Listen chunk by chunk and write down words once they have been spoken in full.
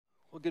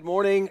Well, good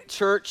morning,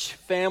 church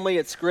family.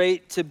 It's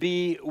great to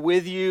be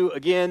with you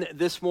again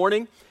this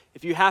morning.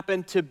 If you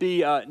happen to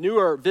be new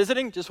or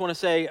visiting, just want to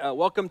say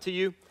welcome to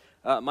you.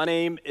 My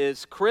name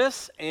is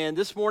Chris, and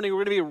this morning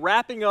we're going to be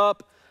wrapping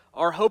up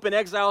our Hope in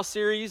Exile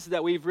series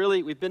that we've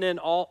been in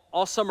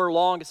all summer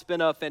long. It's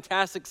been a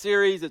fantastic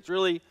series. It's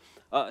really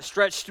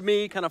stretched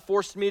me, kind of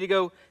forced me to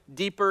go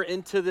deeper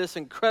into this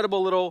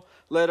incredible little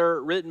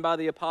letter written by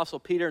the Apostle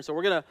Peter. And so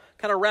we're going to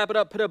kind of wrap it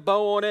up, put a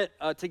bow on it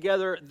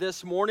together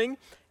this morning.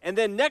 And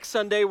then next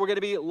Sunday, we're going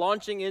to be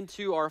launching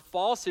into our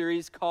fall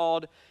series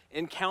called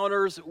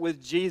Encounters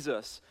with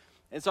Jesus.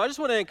 And so I just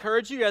want to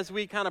encourage you as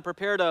we kind of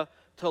prepare to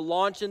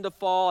launch into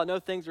fall. I know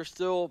things are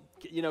still,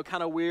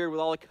 kind of weird with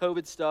all the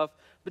COVID stuff.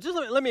 But just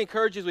let me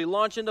encourage you as we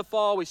launch into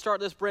fall, we start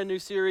this brand new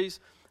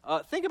series.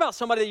 Think about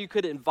somebody that you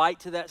could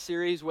invite to that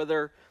series,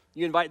 whether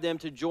you invite them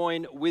to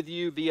join with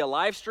you via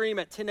live stream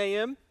at 10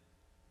 a.m.,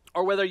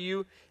 or whether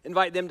you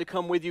invite them to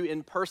come with you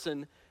in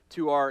person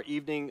to our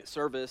evening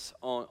service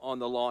on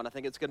the lawn. I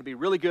think it's going to be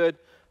really good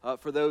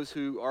for those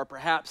who are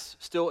perhaps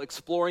still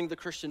exploring the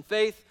Christian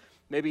faith.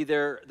 Maybe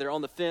they're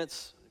on the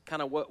fence,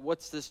 kind of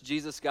what's this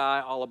Jesus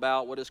guy all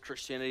about? What is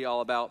Christianity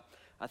all about?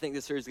 I think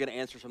this series is going to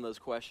answer some of those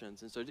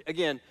questions. And so,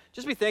 again,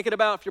 just be thinking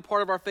about if you're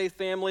part of our faith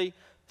family,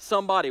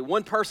 somebody,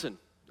 one person,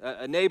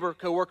 a neighbor,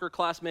 coworker,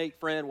 classmate,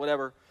 friend,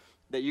 whatever,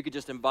 that you could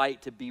just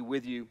invite to be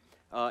with you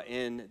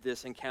in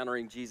this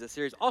Encountering Jesus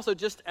series. Also,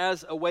 just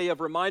as a way of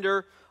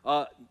reminder,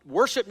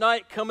 worship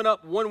night coming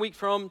up 1 week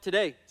from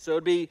today. So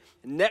it'd be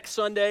next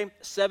Sunday,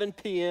 7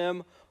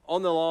 p.m.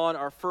 on the lawn,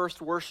 our first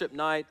worship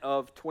night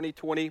of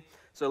 2020.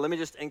 So let me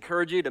just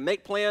encourage you to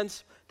make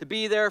plans to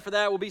be there for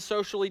that. We'll be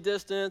socially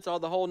distanced, all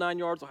the whole 9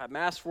 yards. We'll have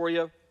masks for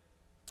you.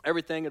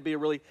 Everything would be a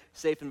really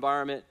safe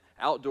environment.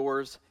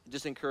 Outdoors,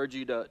 just encourage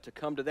you to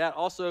come to that.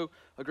 Also,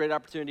 a great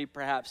opportunity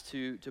perhaps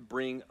to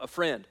bring a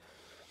friend.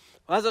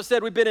 Well, as I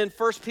said, we've been in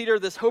 1 Peter,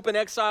 this Hope in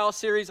Exile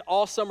series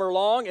all summer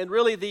long, and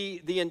really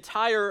the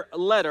entire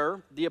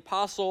letter, the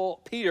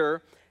Apostle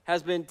Peter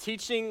has been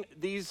teaching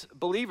these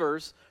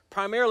believers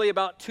primarily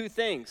about two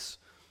things,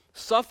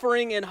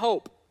 suffering and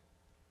hope.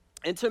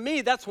 And to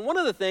me, that's one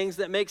of the things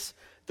that makes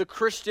the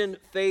Christian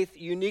faith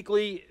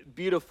uniquely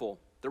beautiful.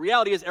 The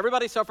reality is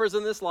everybody suffers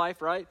in this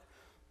life, right?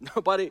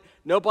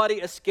 Nobody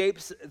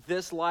escapes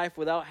this life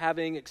without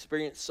having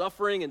experienced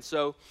suffering, and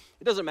so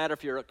it doesn't matter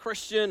if you're a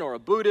Christian or a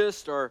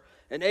Buddhist or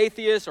an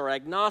atheist or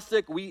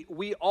agnostic,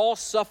 we all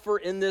suffer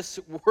in this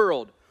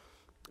world.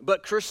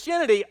 But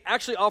Christianity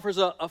actually offers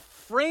a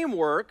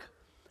framework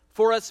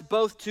for us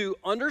both to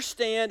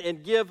understand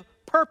and give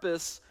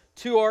purpose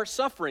to our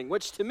suffering,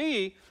 which to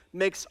me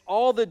makes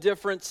all the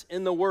difference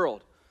in the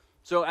world.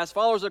 So as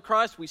followers of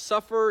Christ, we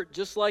suffer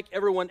just like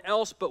everyone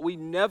else, but we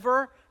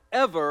never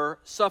ever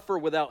suffer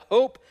without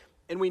hope,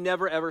 and we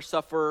never ever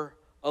suffer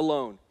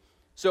alone.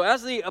 So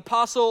as the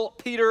Apostle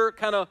Peter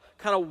kind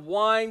of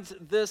winds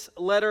this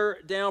letter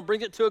down,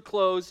 brings it to a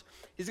close,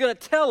 he's going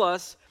to tell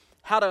us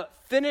how to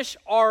finish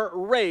our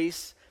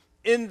race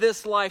in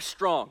this life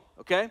strong,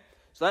 okay?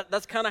 So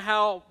that's kind of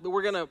how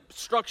we're going to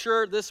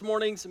structure this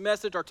morning's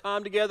message, our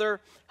time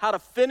together, how to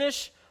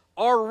finish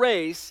our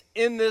race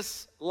in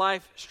this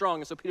life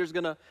strong. And so Peter's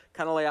going to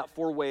kind of lay out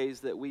 4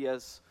 ways that we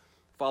as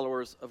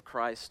followers of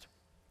Christ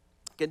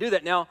can do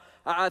that. Now,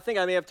 I think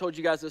I may have told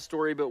you guys this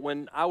story, but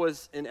when I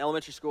was in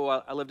elementary school,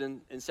 I lived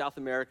in South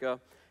America,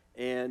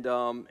 and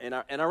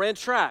I ran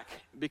track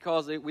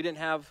because we didn't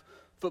have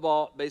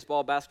football,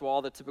 baseball, basketball,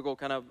 all the typical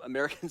kind of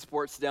American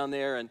sports down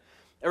there, and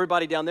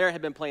everybody down there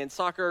had been playing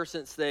soccer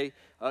since they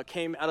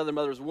came out of their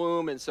mother's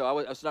womb, and so I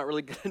was not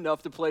really good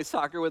enough to play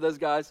soccer with those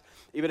guys,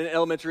 even in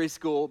elementary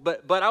school,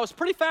 but I was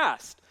pretty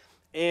fast,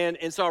 and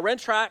so I ran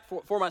track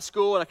for my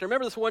school, and I can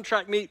remember this one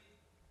track meet.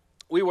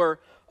 We were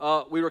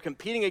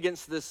competing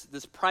against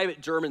this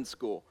private German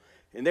school,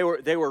 and they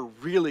were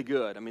really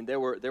good. I mean, they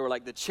were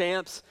like the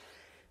champs,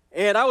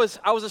 and I was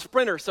a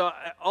sprinter. So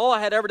all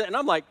I had ever done, and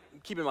I'm like,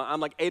 keep in mind, I'm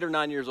like 8 or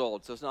 9 years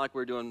old, so it's not like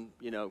we're doing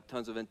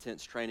tons of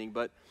intense training.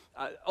 But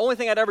only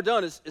thing I'd ever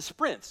done is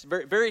sprints,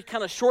 very very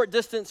kind of short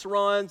distance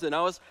runs, and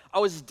I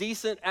was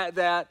decent at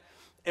that.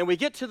 And we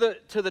get to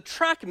the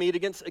track meet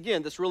against,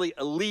 again, this really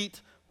elite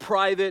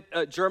private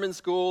German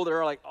school.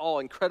 They're like all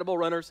incredible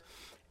runners.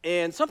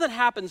 And something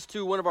happens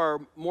to one of our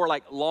more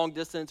like long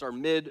distance or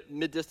mid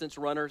distance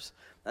runners.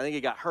 I think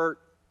he got hurt.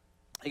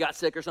 He got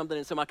sick or something.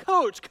 And so my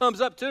coach comes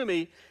up to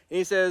me and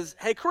he says,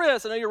 "Hey,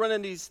 Chris, I know you're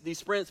running these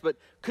sprints, but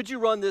could you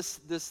run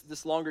this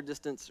longer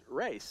distance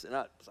race?" And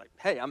I was like,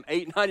 "Hey, I'm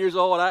 8, 9 years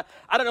old. I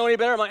don't know any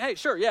better." I'm like, "Hey,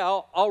 sure,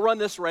 yeah, I'll run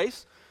this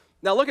race."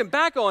 Now, looking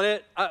back on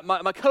it,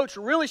 my coach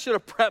really should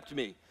have prepped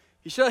me.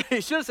 He should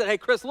have said, "Hey,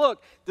 Chris,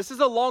 look, this is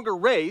a longer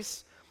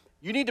race.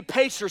 You need to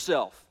pace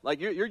yourself.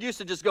 Like you're used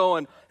to just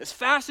going as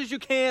fast as you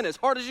can, as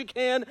hard as you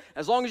can,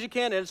 as long as you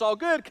can, and it's all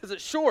good because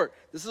it's short.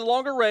 This is a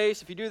longer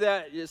race. If you do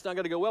that, it's not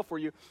going to go well for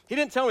you." He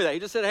didn't tell me that. He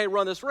just said, "Hey,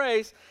 run this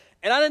race,"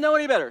 and I didn't know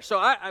any better. So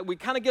we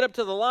kind of get up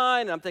to the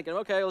line, and I'm thinking,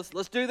 okay,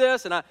 let's do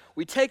this, and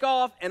we take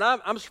off, and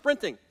I'm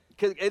sprinting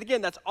because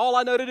again, that's all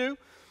I know to do.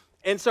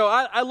 And so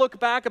I look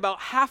back about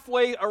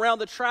halfway around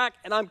the track,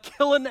 and I'm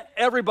killing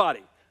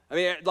everybody. I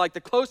mean, like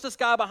the closest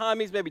guy behind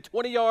me is maybe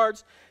 20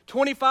 yards,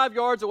 25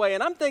 yards away.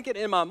 And I'm thinking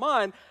in my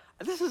mind,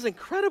 this is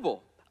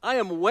incredible. I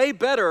am way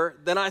better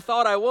than I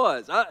thought I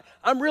was.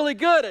 I'm really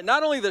good at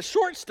not only the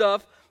short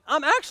stuff,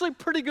 I'm actually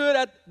pretty good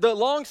at the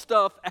long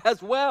stuff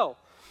as well.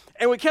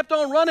 And we kept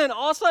on running.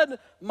 All of a sudden,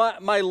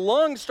 my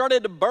lungs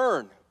started to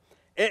burn.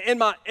 And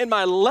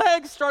my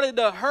legs started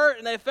to hurt,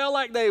 and they felt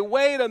like they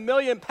weighed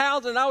 1,000,000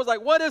 pounds. And I was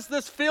like, what is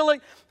this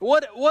feeling?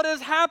 What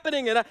is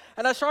happening? And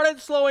I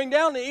started slowing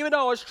down. And even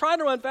though I was trying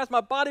to run fast,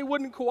 my body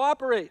wouldn't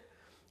cooperate.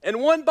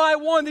 And one by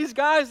one, these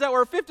guys that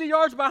were 50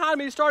 yards behind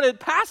me started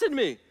passing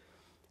me.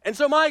 And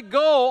so my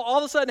goal, all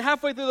of a sudden,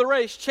 halfway through the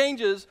race,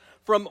 changes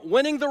from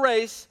winning the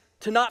race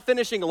to not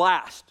finishing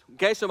last.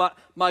 Okay, so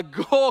my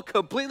goal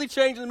completely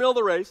changed in the middle of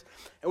the race.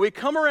 And we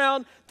come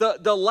around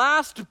the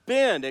last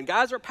bend, and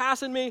guys are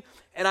passing me,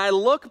 and I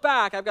look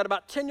back. I've got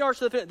about 10 yards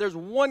to the finish. There's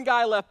one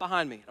guy left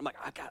behind me. I'm like,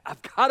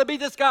 I've got to beat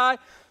this guy.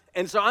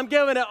 And so I'm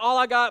giving it all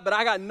I got, but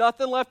I got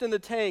nothing left in the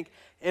tank.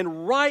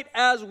 And right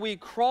as we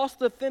cross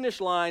the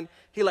finish line,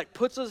 he like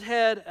puts his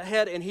head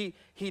ahead, and he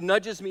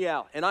nudges me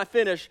out. And I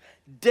finish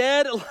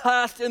dead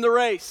last in the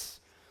race.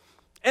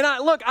 And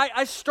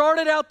I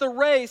started out the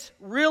race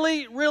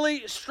really,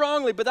 really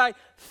strongly, but I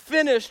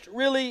finished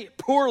really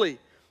poorly.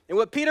 And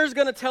what Peter's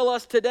going to tell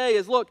us today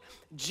is, look,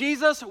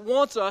 Jesus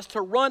wants us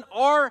to run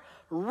our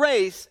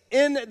race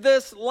in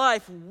this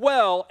life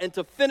well and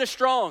to finish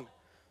strong.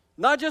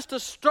 Not just to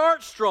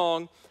start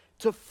strong,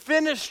 to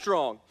finish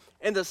strong.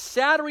 And the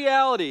sad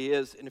reality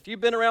is, and if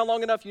you've been around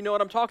long enough, you know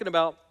what I'm talking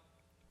about,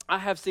 I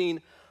have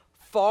seen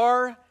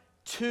far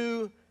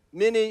too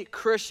many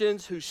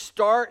Christians who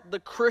start the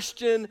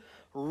Christian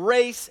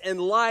race in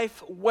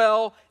life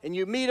well, and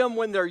you meet them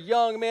when they're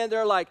young, man,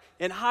 they're like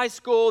in high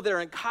school,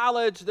 they're in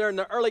college, they're in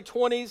their early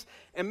 20s,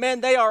 and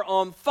man, they are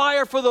on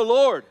fire for the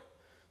Lord.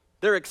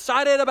 They're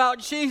excited about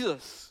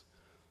Jesus.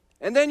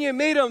 And then you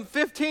meet them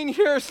 15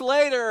 years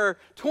later, or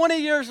 20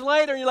 years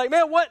later, and you're like,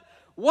 man,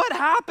 what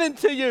happened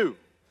to you?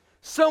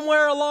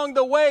 Somewhere along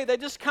the way, they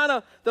just kind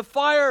of, the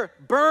fire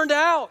burned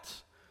out.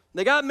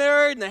 They got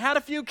married, and they had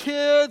a few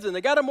kids, and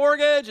they got a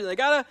mortgage, and they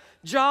got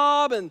a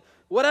job, and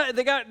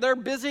they're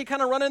busy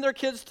kind of running their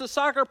kids to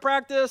soccer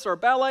practice or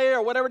ballet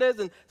or whatever it is,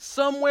 and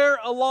somewhere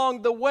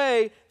along the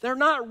way, they're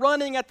not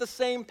running at the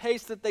same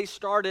pace that they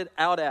started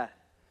out at.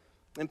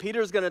 And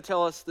Peter's going to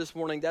tell us this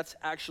morning that's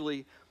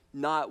actually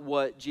not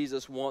what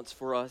Jesus wants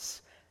for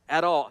us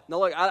at all. Now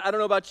look, I don't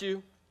know about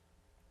you,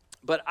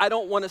 but I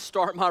don't want to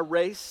start my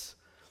race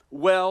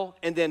well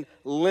and then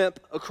limp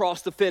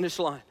across the finish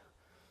line.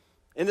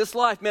 In this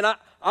life, man,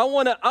 I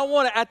want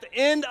to at the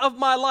end of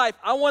my life,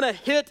 I want to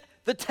hit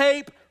the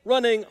tape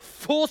running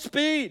full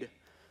speed.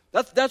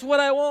 That's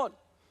what I want.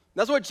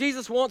 That's what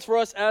Jesus wants for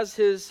us as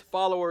his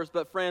followers.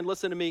 But friend,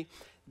 listen to me.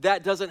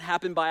 That doesn't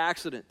happen by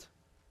accident.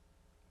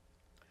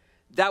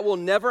 That will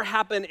never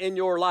happen in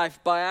your life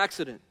by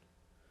accident.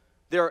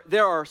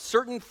 There are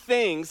certain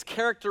things,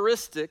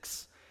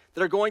 characteristics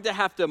that are going to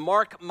have to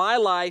mark my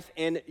life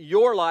and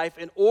your life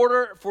in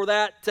order for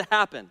that to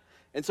happen.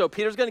 And so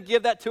Peter's going to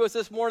give that to us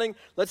this morning.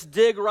 Let's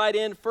dig right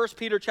in. 1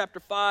 Peter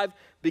chapter 5,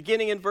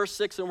 beginning in verse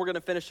 6, and we're going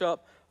to finish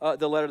up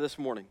the letter this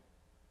morning.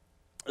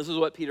 This is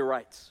what Peter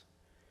writes.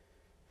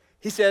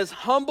 He says,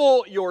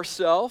 "Humble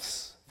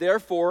yourselves,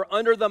 therefore,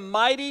 under the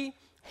mighty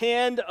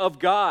hand of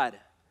God,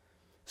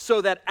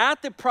 so that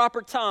at the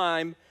proper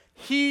time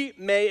he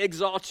may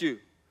exalt you."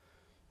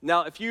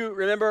 Now, if you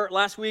remember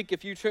last week,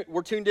 if you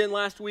were tuned in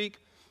last week,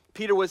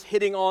 Peter was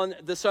hitting on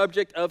the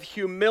subject of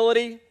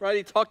humility, right?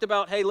 He talked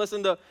about, hey,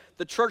 listen, the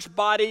church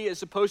body is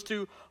supposed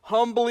to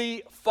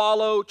humbly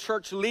follow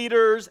church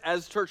leaders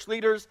as church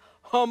leaders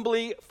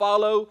humbly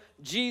follow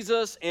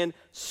Jesus and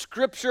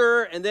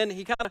Scripture. And then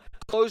he kind of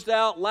closed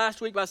out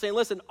last week by saying,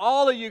 listen,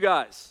 all of you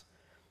guys,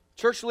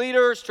 church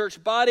leaders,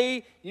 church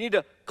body, you need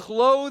to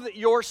clothe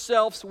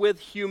yourselves with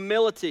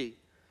humility.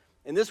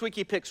 And this week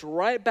he picks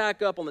right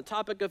back up on the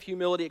topic of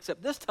humility,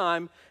 except this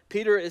time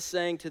Peter is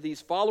saying to these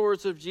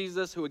followers of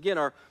Jesus who, again,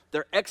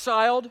 they're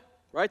exiled,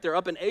 right? They're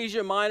up in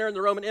Asia Minor in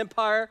the Roman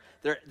Empire.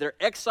 They're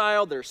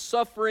exiled, they're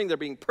suffering, they're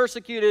being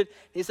persecuted.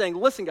 He's saying,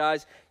 listen,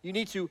 guys, you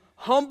need to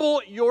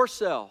humble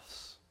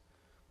yourselves.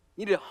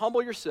 You need to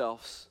humble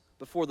yourselves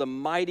before the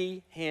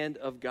mighty hand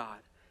of God,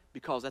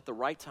 because at the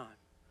right time,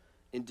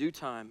 in due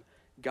time,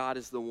 God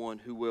is the one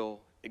who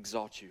will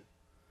exalt you.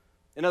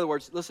 In other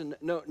words, listen,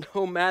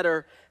 no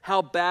matter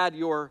how bad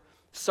your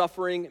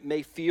suffering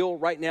may feel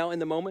right now in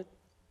the moment,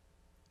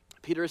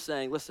 Peter is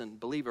saying, listen,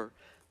 believer,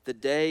 the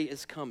day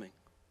is coming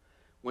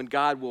when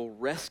God will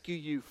rescue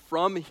you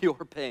from your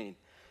pain,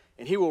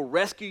 and he will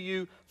rescue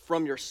you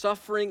from your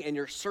suffering and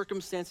your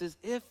circumstances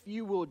if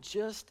you will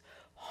just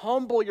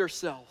humble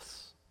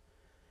yourselves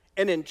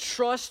and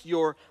entrust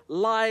your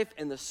life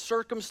and the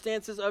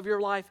circumstances of your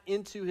life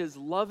into his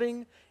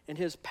loving and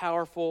his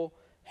powerful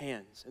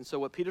hands. And so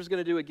what Peter's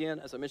going to do again,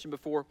 as I mentioned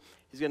before,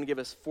 he's going to give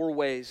us 4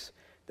 ways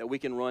that we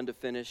can run to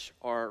finish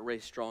our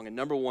race strong. And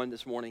number 1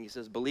 this morning, he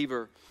says,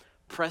 believer,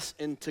 press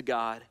into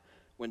God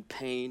when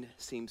pain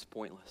seems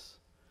pointless.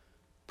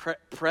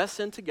 Press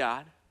into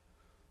God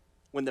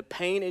when the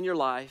pain in your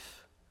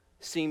life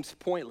seems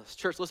pointless.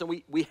 Church, listen,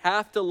 we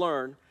have to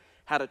learn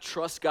how to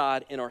trust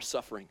God in our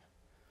suffering.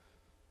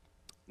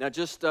 Now,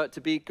 just to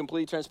be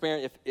completely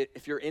transparent,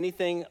 if you're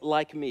anything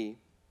like me,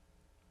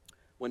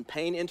 when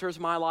pain enters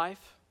my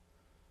life,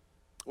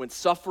 when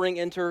suffering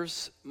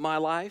enters my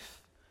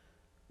life,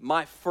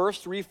 my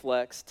first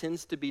reflex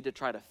tends to be to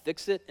try to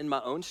fix it in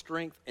my own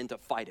strength and to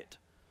fight it,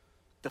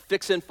 to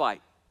fix and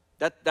fight.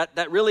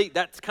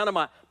 That's kind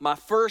of my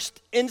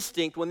first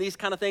instinct when these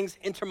kind of things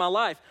enter my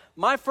life.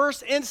 My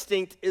first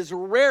instinct is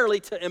rarely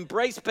to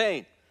embrace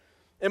pain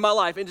in my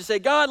life and to say,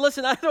 God,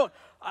 listen, I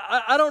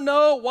don't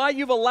know why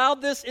you've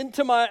allowed this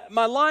into my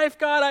life,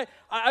 God.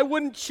 I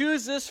wouldn't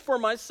choose this for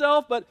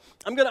myself, but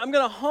I'm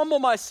gonna humble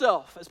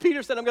myself. As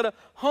Peter said, I'm gonna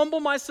humble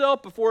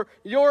myself before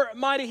your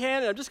mighty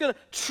hand, and I'm just gonna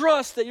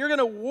trust that you're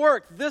gonna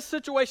work this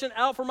situation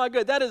out for my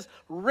good. That is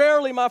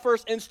rarely my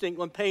first instinct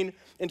when pain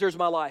enters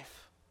my life.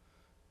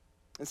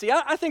 And see,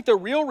 I think the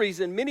real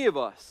reason many of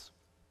us,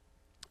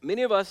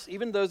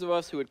 even those of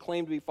us who would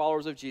claim to be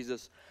followers of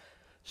Jesus,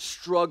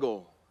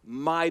 struggle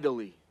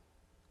mightily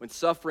when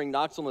suffering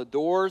knocks on the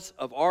doors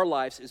of our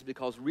lives is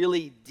because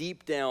really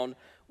deep down,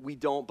 we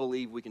don't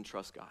believe we can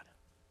trust God.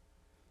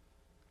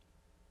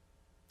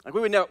 Like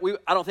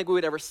I don't think we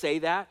would ever say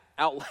that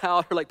out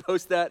loud or like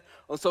post that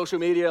on social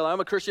media. Like, I'm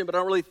a Christian, but I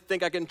don't really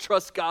think I can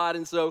trust God,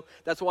 and so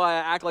that's why I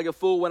act like a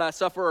fool when I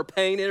suffer or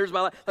pain enters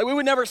my life. Like, we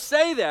would never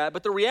say that,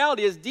 but the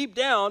reality is deep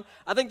down,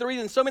 I think the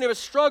reason so many of us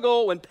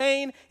struggle when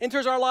pain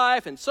enters our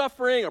life and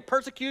suffering or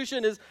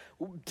persecution is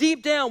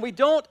deep down, we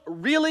don't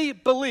really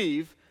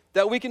believe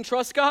that we can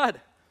trust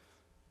God.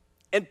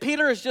 And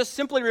Peter is just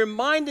simply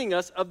reminding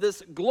us of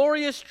this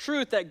glorious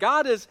truth that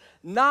God is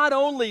not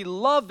only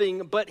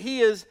loving, but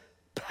he is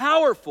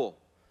powerful.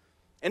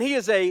 And he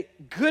is a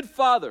good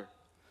father.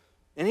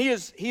 And he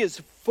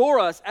is for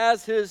us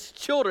as his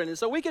children. And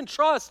so we can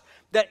trust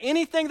that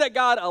anything that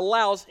God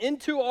allows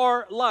into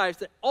our lives,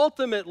 that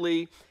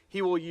ultimately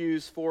he will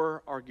use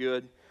for our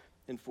good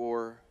and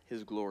for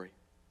his glory.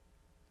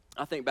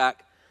 I think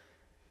back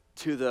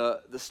to the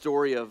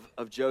story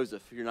of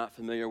Joseph, if you're not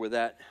familiar with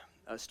that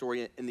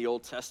story in the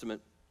Old Testament.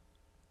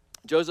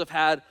 Joseph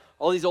had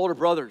all these older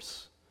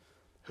brothers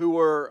who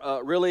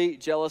were really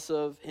jealous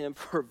of him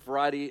for a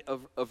variety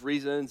of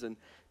reasons. And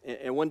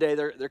one day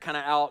they're kind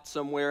of out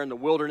somewhere in the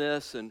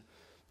wilderness, and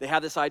they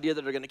have this idea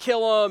that they're going to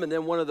kill him, and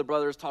then one of the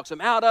brothers talks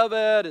him out of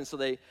it, and so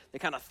they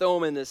kind of throw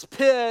him in this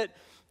pit,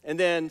 and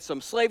then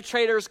some slave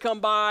traders come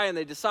by, and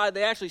they decide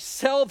they actually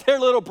sell their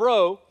little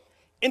bro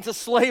into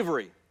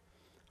slavery.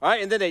 All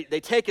right, and then they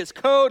take his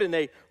coat and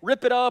they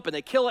rip it up and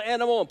they kill an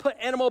animal and put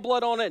animal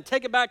blood on it and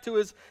take it back to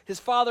his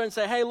father and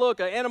say, hey,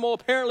 look, an animal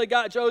apparently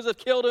got Joseph,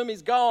 killed him,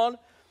 he's gone.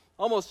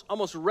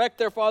 Almost wrecked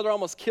their father,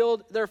 almost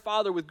killed their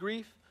father with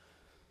grief.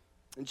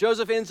 And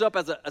Joseph ends up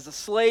as a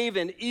slave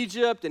in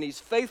Egypt, and he's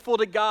faithful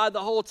to God the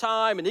whole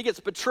time, and he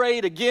gets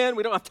betrayed again.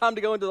 We don't have time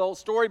to go into the whole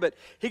story, but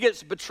he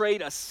gets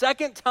betrayed a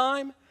second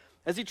time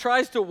as he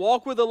tries to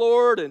walk with the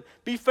Lord and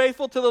be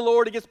faithful to the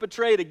Lord. He gets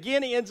betrayed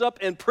again. He ends up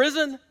in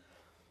prison.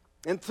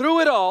 And through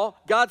it all,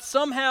 God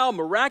somehow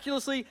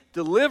miraculously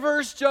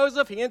delivers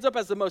Joseph. He ends up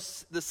as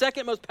the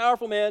second most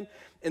powerful man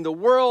in the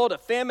world. A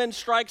famine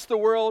strikes the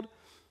world.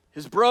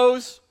 His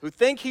bros, who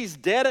think he's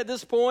dead at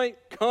this point,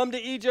 come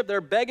to Egypt. They're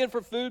begging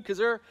for food because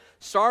they're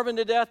starving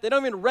to death. They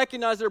don't even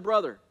recognize their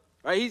brother.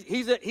 Right?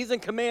 He's in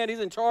command. He's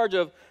in charge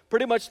of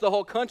pretty much the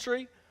whole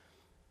country.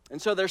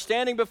 And so they're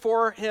standing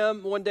before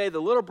him one day,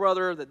 the little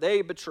brother that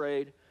they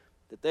betrayed,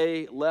 that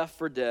they left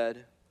for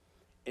dead.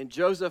 And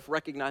Joseph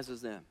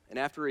recognizes them. And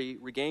after he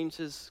regains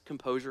his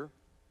composure,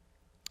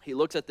 he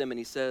looks at them and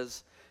he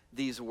says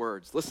these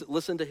words.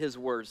 Listen to his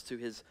words to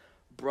his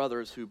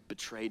brothers who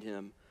betrayed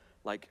him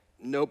like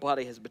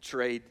nobody has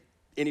betrayed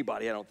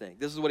anybody, I don't think.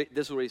 This is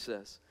what he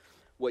says.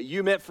 What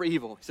you meant for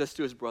evil, he says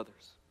to his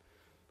brothers,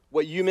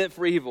 what you meant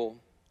for evil,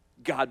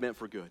 God meant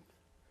for good.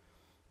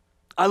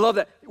 I love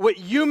that. What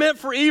you meant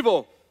for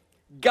evil,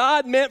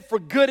 God meant for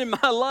good in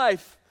my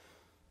life.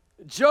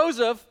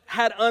 Joseph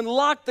had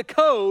unlocked the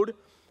code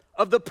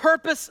of the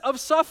purpose of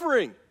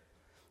suffering.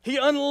 He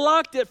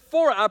unlocked it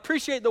for it. I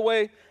appreciate the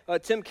way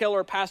Tim Keller,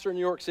 a pastor in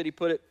New York City,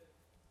 put it.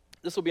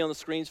 This will be on the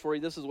screens for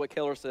you. This is what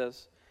Keller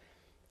says.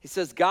 He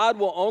says, God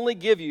will only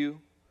give you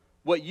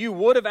what you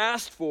would have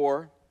asked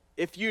for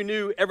if you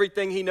knew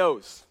everything he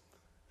knows.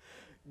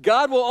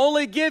 God will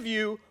only give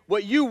you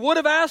what you would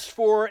have asked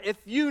for if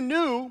you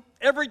knew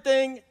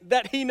everything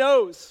that he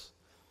knows.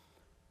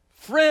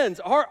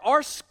 Friends,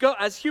 our scope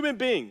as human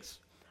beings,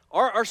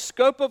 our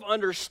scope of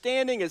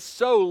understanding is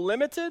so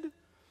limited,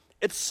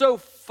 it's so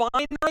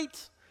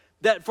finite,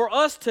 that for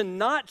us to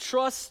not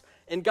trust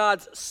in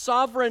God's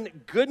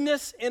sovereign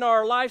goodness in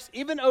our lives,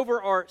 even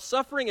over our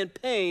suffering and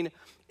pain,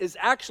 is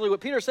actually,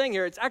 what Peter's saying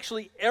here, it's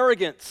actually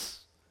arrogance.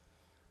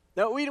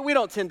 Now, we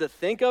don't tend to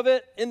think of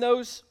it in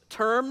those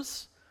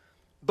terms,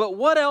 but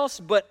what else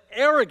but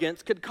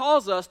arrogance could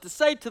cause us to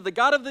say to the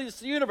God of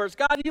this universe,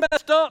 God, you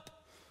messed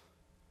up.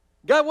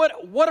 God,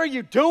 what are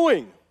you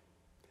doing?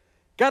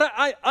 God,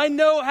 I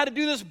know how to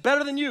do this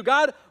better than you.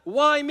 God,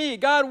 why me?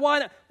 God, why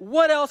not?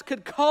 What else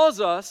could cause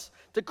us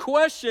to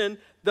question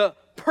the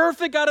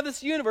perfect God of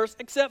this universe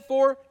except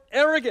for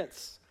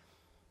arrogance?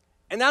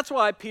 And that's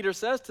why Peter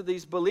says to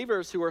these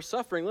believers who are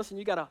suffering, listen,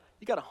 you gotta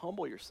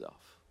humble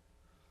yourself.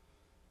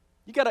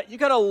 You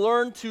gotta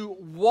learn to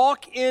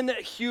walk in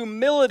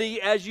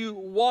humility as you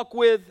walk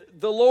with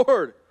the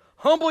Lord.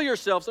 Humble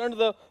yourselves under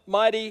the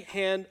mighty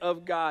hand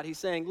of God. He's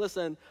saying,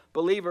 listen,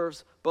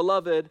 believers,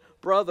 beloved,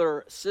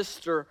 brother,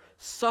 sister,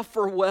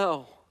 suffer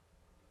well.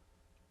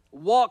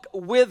 Walk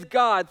with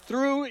God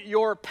through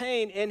your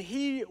pain, and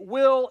he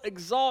will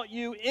exalt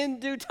you in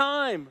due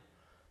time.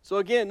 So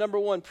again, number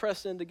one,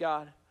 press into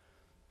God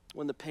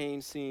when the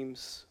pain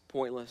seems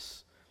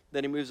pointless.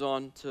 Then he moves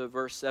on to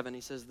verse 7. He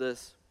says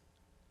this,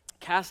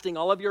 casting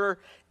all of your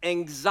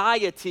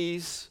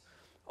anxieties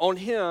on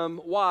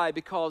him. Why?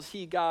 Because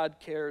he, God,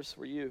 cares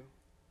for you.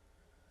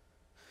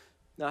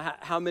 Now,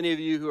 how many of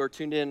you who are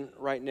tuned in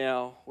right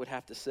now would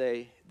have to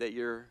say that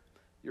you're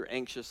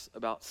anxious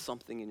about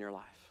something in your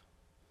life?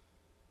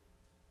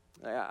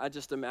 I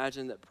just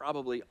imagine that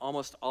probably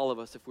almost all of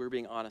us, if we were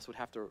being honest, would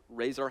have to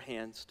raise our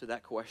hands to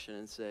that question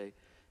and say,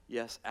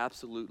 yes,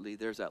 absolutely,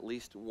 there's at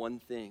least one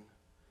thing,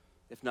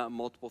 if not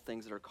multiple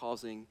things, that are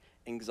causing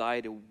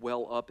anxiety to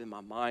well up in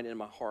my mind and in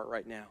my heart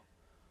right now.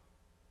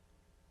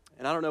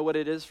 And I don't know what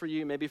it is for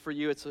you. Maybe for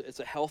you it's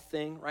a health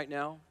thing right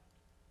now,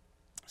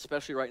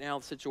 especially right now,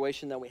 the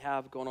situation that we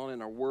have going on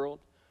in our world.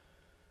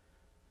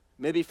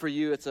 Maybe for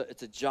you it's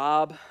a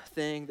job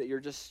thing that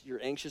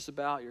you're anxious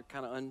about. You're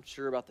kind of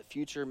unsure about the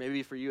future.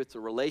 Maybe for you it's a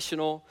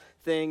relational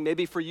thing.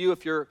 Maybe for you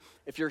if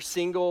you're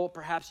single,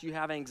 perhaps you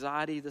have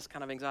anxiety, this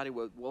kind of anxiety.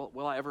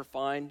 Will I ever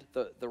find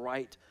the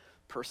right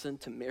person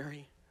to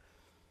marry?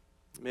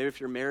 Maybe if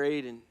you're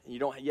married and you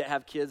don't yet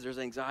have kids, there's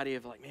anxiety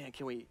of like, man,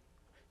 can we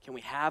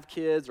have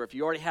kids? Or if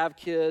you already have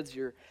kids,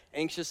 you're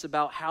anxious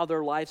about how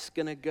their life's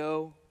going to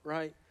go,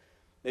 right?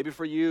 Maybe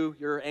for you,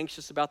 you're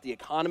anxious about the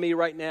economy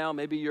right now.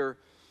 Maybe you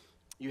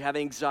have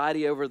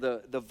anxiety over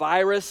the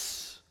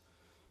virus.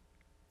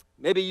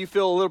 Maybe you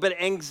feel a little bit of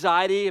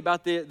anxiety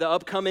about the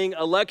upcoming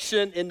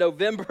election in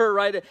November,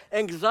 right?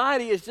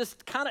 Anxiety is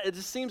just it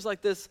just seems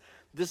like this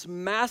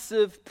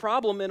massive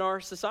problem in our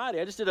society.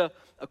 I just did a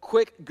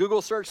quick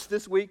Google search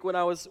this week when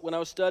I was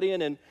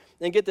studying, and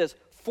get this,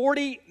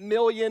 40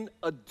 million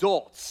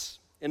adults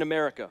in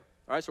America.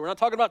 All right, so we're not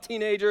talking about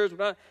teenagers, we're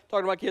not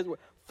talking about kids.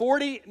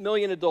 40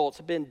 million adults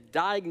have been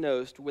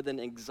diagnosed with an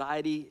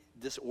anxiety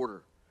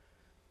disorder.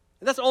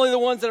 And that's only the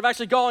ones that have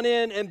actually gone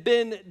in and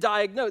been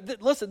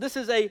diagnosed. Listen, this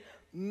is a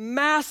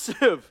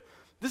massive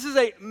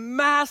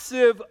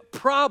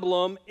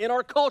problem in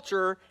our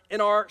culture,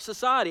 in our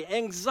society.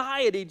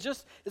 Anxiety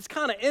it's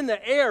kind of in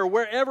the air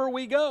wherever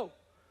we go.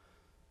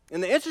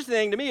 And the interesting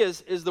thing to me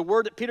is the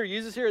word that Peter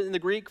uses here in the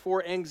Greek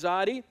for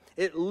anxiety.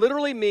 It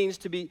literally means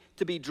to be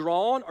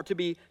drawn or to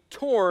be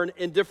torn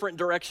in different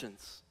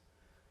directions.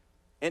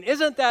 And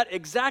isn't that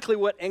exactly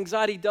what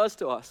anxiety does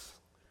to us?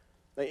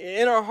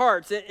 In our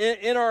hearts,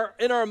 in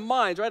our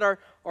minds, right?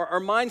 Our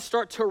minds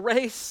start to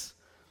race.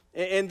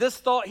 And this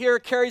thought here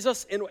carries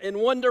us in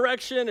one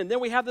direction, and then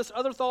we have this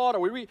other thought, or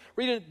we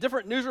read a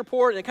different news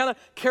report, and it kind of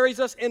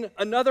carries us in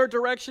another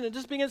direction. It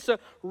just begins to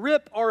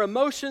rip our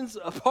emotions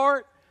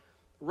apart,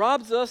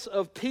 robs us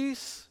of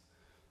peace,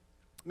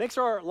 makes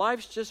our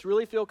lives just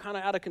really feel kind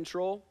of out of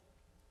control,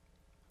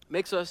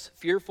 makes us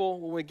fearful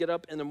when we get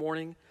up in the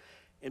morning.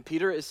 And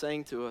Peter is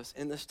saying to us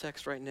in this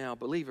text right now,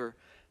 believer,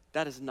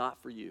 that is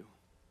not for you.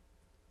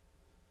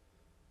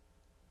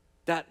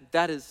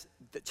 That is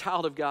the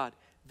child of God.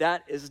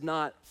 That is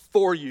not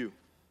for you.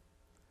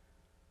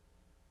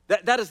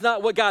 That is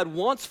not what God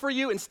wants for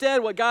you.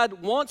 Instead, what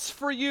God wants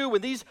for you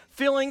when these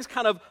feelings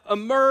kind of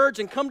emerge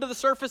and come to the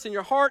surface in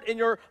your heart and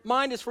your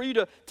mind is for you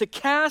to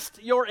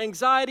cast your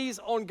anxieties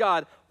on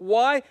God.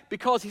 Why?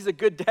 Because he's a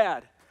good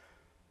dad.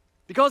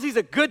 Because he's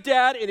a good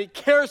dad and he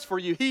cares for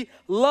you. He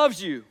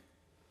loves you.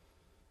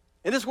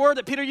 And this word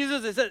that Peter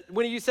uses is that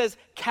when he says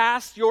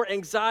cast your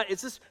anxiety,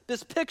 it's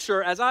this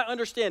picture, as I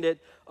understand it,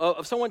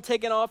 of someone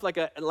taking off like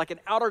an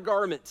outer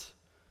garment,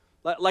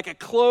 like a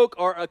cloak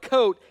or a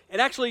coat, and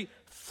actually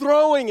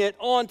throwing it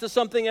onto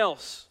something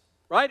else,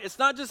 right? It's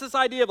not just this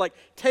idea of like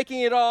taking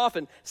it off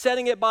and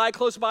setting it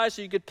close by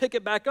so you could pick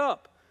it back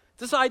up.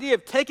 It's this idea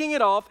of taking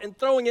it off and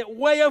throwing it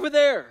way over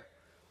there.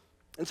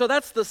 And so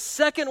that's the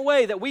second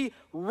way that we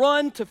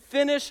run to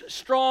finish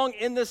strong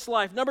in this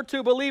life. Number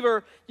two,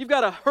 believer, you've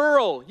got to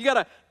hurl, you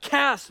got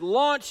to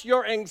launch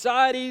your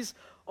anxieties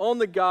on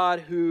the God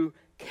who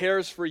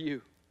cares for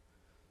you.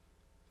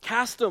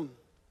 Cast them,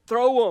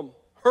 throw them,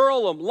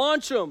 hurl them,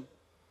 launch them.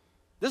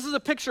 This is a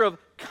picture of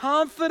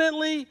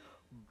confidently,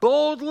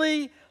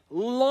 boldly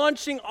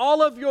launching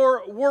all of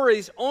your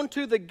worries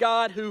onto the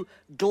God who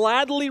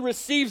gladly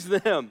receives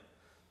them.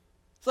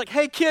 It's like,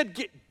 hey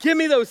kid, give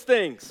me those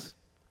things.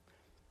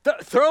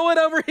 Throw it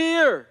over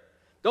here.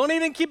 Don't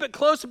even keep it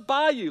close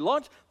by you.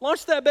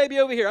 Launch that baby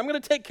over here. I'm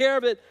going to take care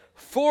of it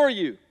for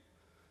you.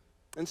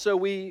 And so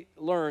we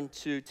learn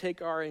to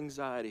take our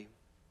anxiety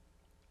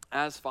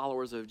as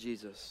followers of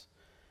Jesus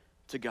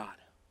to God.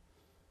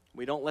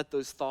 We don't let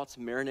those thoughts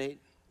marinate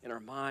in our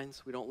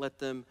minds. We don't let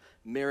them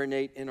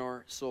marinate in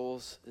our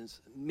souls.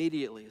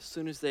 Immediately, as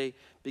soon as they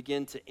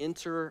begin to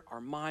enter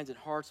our minds and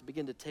hearts,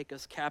 begin to take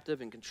us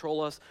captive and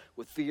control us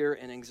with fear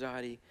and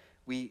anxiety,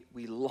 we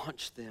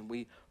launch them,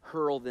 we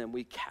hurl them,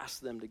 we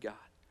cast them to God.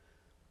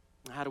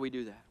 How do we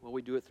do that? Well,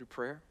 we do it through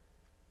prayer.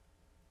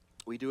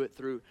 We do it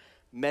through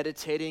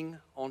meditating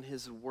on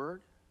His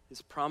Word,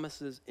 His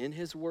promises in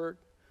His Word.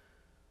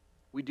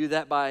 We do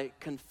that by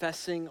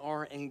confessing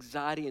our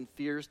anxiety and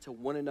fears to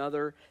one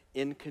another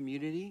in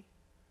community,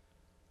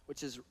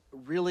 which is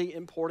really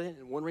important,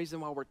 and one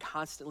reason why we're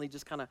constantly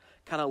just kind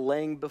of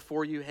laying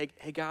before you,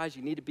 hey guys,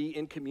 you need to be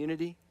in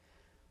community.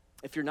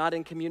 If you're not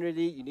in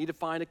community, you need to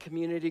find a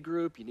community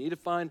group. You need to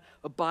find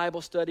a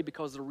Bible study,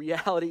 because the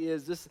reality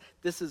is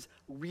this is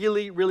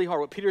really, really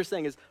hard. What Peter is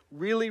saying is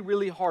really,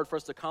 really hard for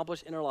us to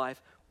accomplish in our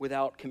life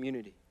without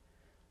community.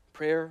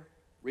 Prayer,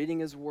 reading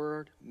His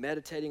Word,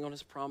 meditating on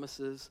His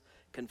promises,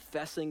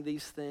 confessing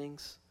these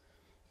things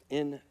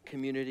in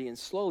community. And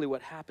slowly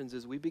what happens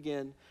is we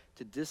begin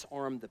to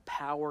disarm the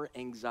power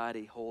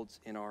anxiety holds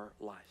in our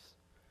lives.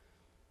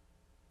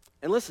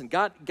 And listen,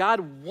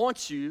 God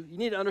wants you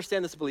need to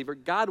understand this, believer,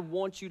 God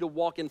wants you to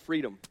walk in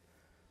freedom.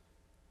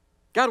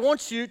 God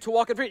wants you to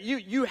walk in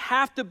freedom. You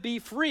have to be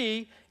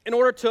free in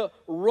order to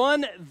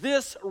run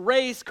this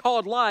race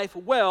called life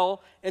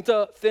well and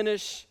to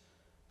finish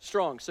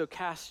strong. So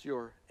cast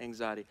your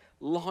anxiety,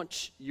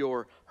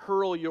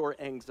 hurl your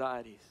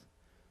anxieties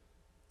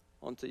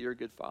onto your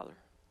good Father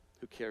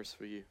who cares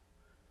for you.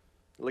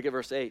 Look at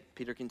verse 8.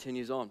 Peter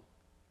continues on.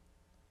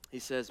 He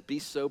says, be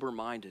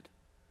sober-minded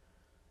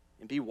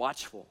and be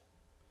watchful.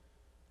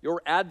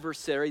 Your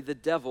adversary, the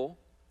devil,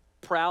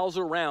 prowls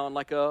around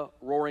like a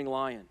roaring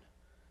lion,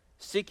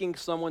 seeking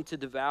someone to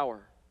devour.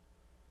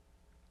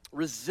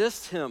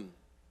 Resist him,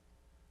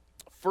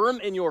 firm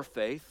in your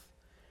faith,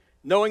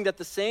 knowing that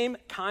the same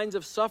kinds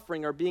of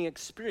suffering are being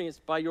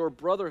experienced by your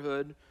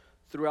brotherhood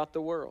throughout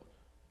the world.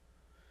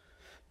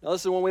 Now,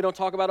 listen, when we don't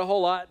talk about a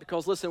whole lot,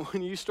 because listen,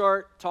 when you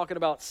start talking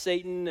about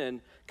Satan and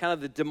kind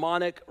of the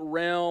demonic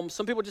realm,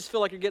 some people just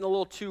feel like you're getting a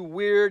little too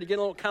weird. You're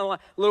getting a little kind of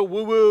like a little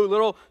woo-woo, a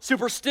little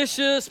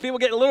superstitious. People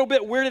get a little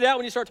bit weirded out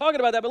when you start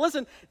talking about that. But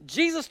listen,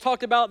 Jesus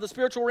talked about the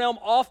spiritual realm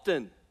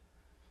often.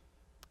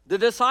 The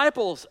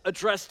disciples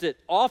addressed it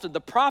often.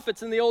 The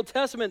prophets in the Old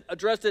Testament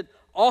addressed it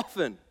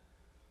often.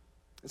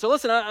 And so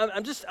listen,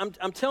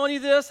 I'm telling you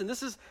this, and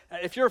this is,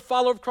 if you're a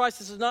follower of Christ,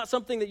 this is not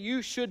something that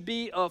you should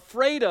be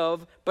afraid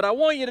of, but I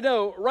want you to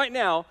know right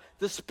now,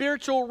 the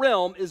spiritual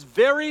realm is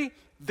very,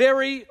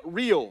 very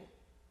real.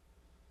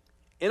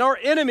 And our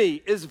enemy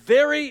is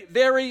very,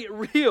 very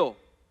real.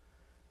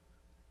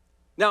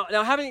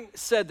 Now having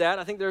said that,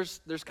 I think there's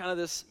kind of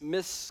this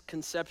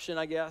misconception,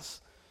 I guess,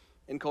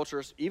 in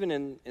cultures,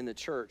 even in the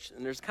church,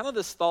 and there's kind of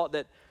this thought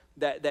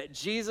that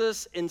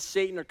Jesus and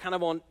Satan are kind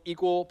of on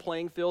equal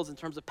playing fields in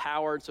terms of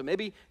power. And so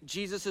maybe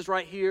Jesus is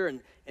right here,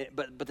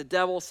 but the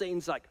devil,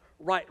 Satan's like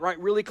right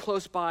really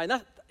close by.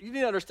 And you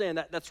need to understand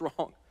that that's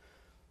wrong.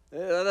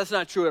 That's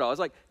not true at all. It's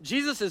like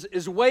Jesus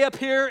is way up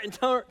here in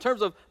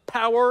terms of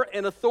power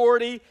and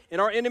authority,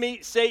 and our enemy,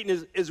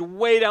 Satan, is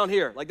way down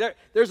here. Like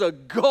there's a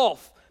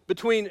gulf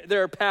between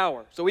their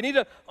power. So we need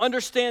to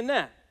understand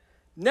that.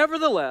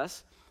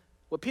 Nevertheless,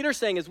 what Peter's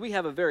saying is we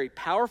have a very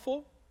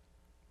powerful,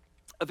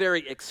 a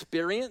very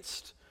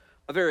experienced,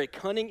 a very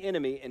cunning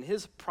enemy, and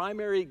his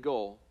primary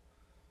goal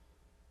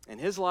in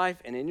his life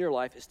and in your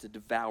life is to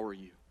devour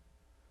you,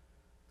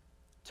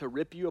 to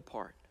rip you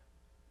apart,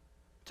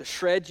 to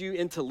shred you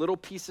into little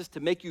pieces, to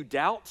make you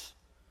doubt,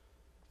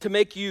 to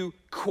make you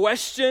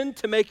question,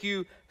 to make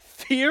you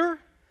fear.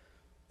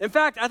 In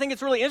fact, I think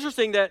it's really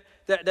interesting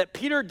that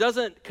Peter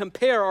doesn't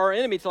compare our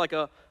enemy to like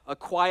a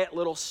quiet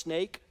little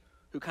snake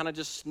who kind of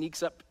just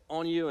sneaks up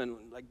on you and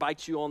like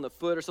bites you on the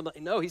foot or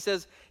something. No, he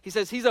says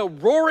he's a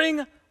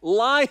roaring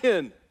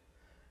lion.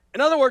 In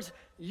other words,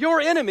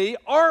 your enemy,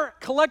 our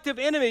collective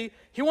enemy,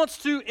 he wants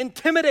to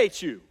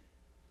intimidate you.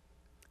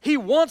 He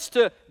wants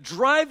to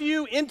drive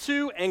you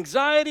into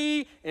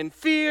anxiety and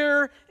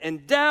fear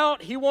and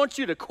doubt. He wants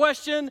you to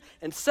question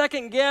and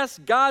second guess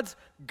God's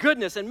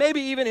goodness and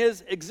maybe even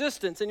his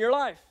existence in your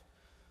life.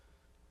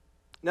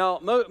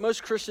 Now,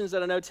 most Christians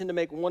that I know tend to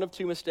make one of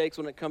two mistakes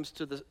when it comes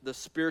to the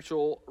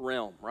spiritual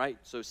realm, right?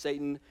 So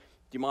Satan,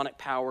 demonic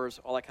powers,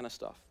 all that kind of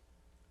stuff.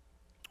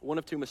 One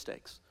of two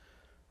mistakes,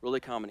 really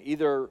common.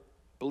 Either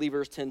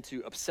believers tend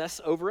to obsess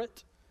over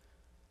it,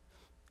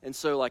 and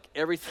so like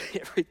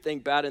everything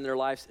bad in their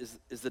lives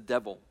is the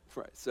devil,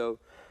 right? So,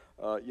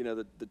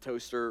 the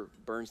toaster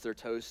burns their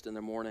toast in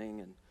the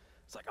morning, and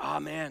it's like, oh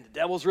man, the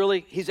devil's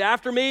he's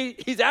after me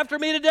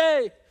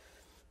today.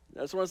 I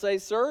just want to say,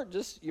 sir,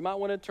 you might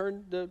want to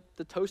turn the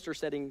toaster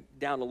setting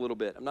down a little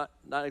bit. I'm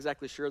not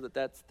exactly sure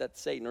that's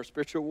Satan or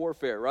spiritual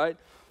warfare, right?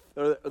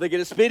 Or they get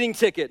a speeding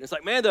ticket. It's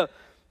like,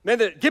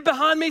 get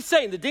behind me,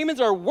 Satan. The demons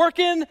are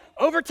working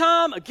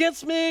overtime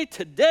against me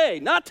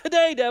today. Not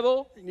today,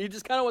 devil. And you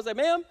just kind of want to say,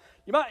 ma'am,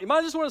 you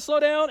might just want to slow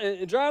down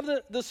and drive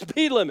the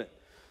speed limit.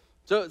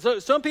 So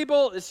some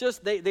people, it's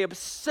just they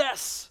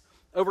obsess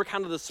over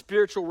kind of the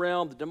spiritual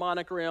realm, the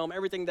demonic realm.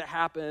 Everything that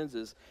happens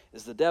is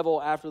the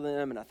devil after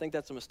them, and I think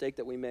that's a mistake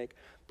that we make.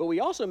 But we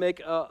also make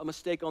a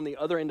mistake on the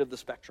other end of the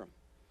spectrum.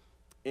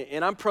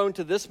 And I'm prone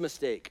to this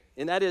mistake,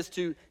 and that is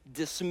to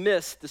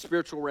dismiss the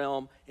spiritual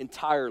realm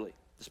entirely,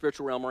 the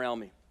spiritual realm around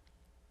me.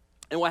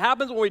 And what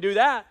happens when we do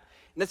that,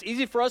 and that's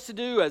easy for us to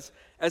do as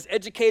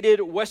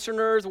educated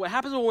Westerners, what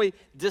happens when we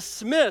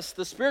dismiss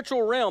the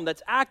spiritual realm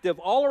that's active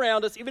all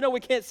around us, even though we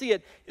can't see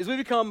it, is we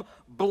become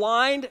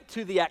blind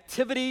to the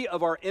activity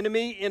of our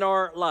enemy in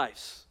our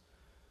lives.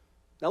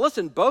 Now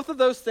listen, both of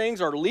those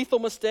things are lethal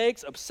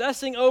mistakes,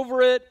 obsessing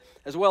over it,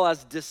 as well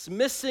as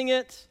dismissing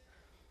it.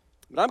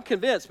 But I'm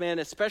convinced, man,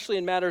 especially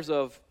in matters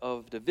of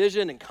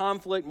division and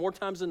conflict, more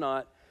times than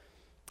not,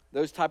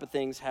 those type of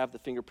things have the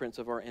fingerprints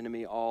of our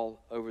enemy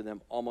all over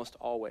them, almost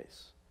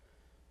always.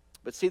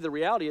 But see, the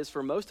reality is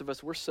for most of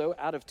us, we're so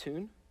out of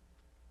tune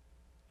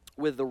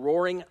with the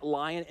roaring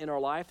lion in our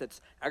life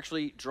that's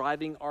actually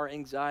driving our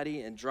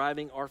anxiety and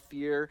driving our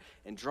fear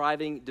and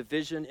driving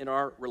division in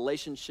our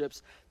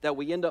relationships that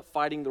we end up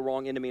fighting the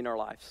wrong enemy in our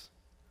lives.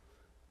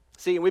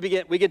 See, and we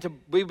begin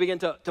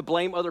to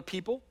blame other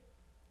people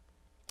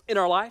in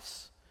our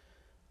lives.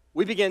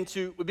 We begin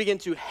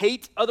to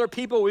hate other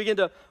people. We begin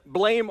to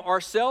blame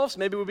ourselves.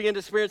 Maybe we begin to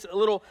experience a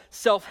little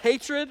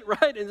self-hatred,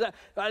 right?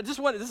 And this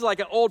is like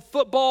an old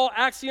football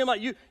axiom.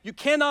 Like you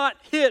cannot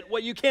hit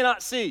what you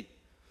cannot see,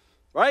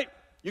 right?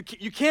 You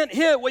can't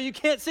hit what you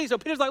can't see. So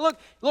Peter's like,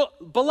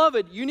 look,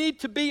 beloved, you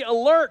need to be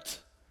alert.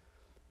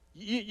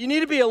 You need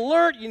to be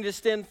alert. You need to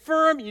stand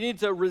firm. You need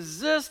to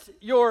resist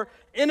your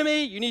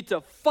enemy. You need to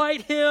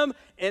fight him.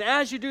 And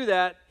as you do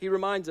that, he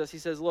reminds us, he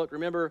says, look,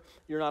 remember,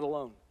 you're not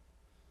alone.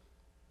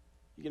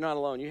 You're not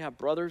alone. You have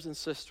brothers and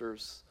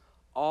sisters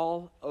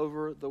all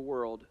over the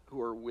world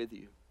who are with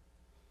you,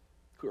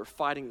 who are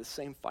fighting the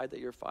same fight that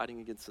you're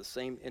fighting against, the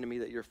same enemy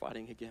that you're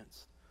fighting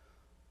against.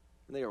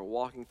 And they are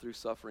walking through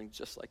suffering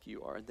just like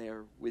you are, and they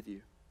are with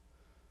you.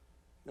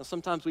 Now,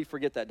 sometimes we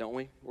forget that, don't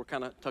we? We're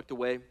kind of tucked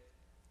away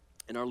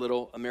in our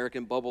little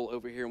American bubble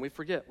over here, and we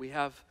forget. We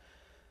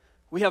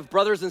have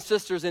brothers and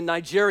sisters in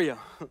Nigeria,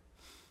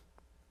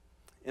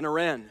 in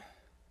Iran,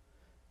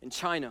 in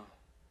China,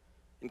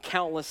 in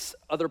countless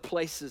other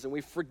places, and we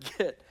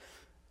forget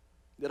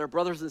that our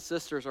brothers and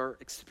sisters are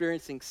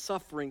experiencing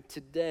suffering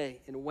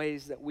today in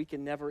ways that we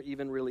can never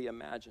even really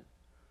imagine.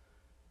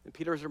 And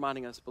Peter is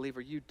reminding us, believer,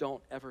 you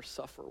don't ever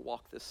suffer,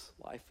 walk this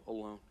life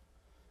alone.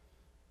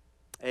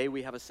 A,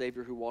 we have a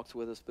Savior who walks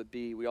with us, but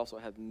B, we also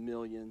have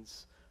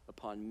millions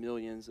upon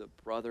millions of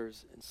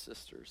brothers and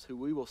sisters who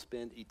we will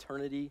spend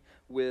eternity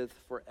with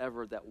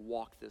forever that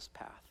walk this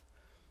path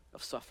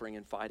of suffering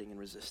and fighting and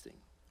resisting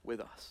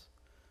with us.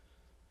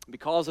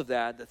 Because of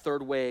that, the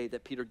third way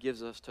that Peter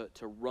gives us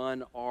to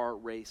run our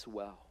race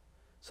well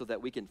so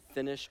that we can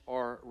finish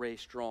our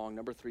race strong.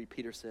 Number 3,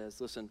 Peter says,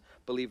 listen,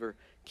 believer,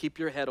 keep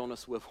your head on a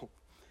swivel.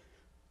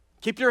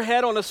 Keep your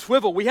head on a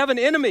swivel. We have an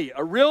enemy,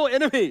 a real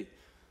enemy.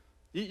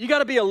 You got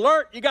to be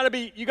alert. You got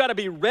to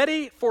be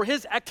ready for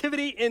his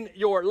activity in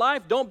your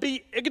life. Don't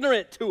be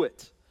ignorant to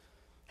it.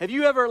 Have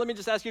you ever, let me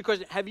just ask you a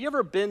question. Have you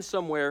ever been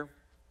somewhere,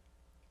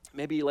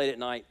 maybe late at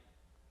night,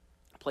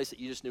 a place that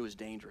you just knew was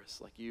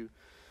dangerous? Like you're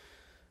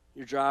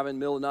driving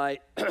middle of the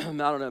night, I don't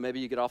know, maybe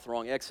you get off the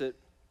wrong exit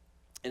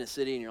in a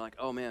city and you're like,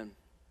 oh man,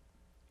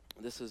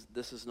 this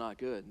is not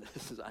good.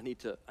 I need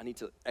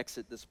to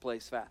exit this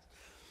place fast.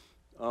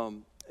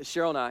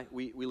 Cheryl and I,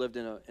 we lived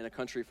in a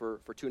country for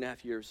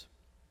 2.5 years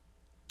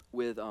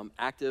with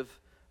active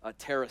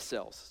terrorist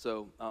cells.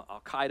 So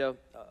Al-Qaeda,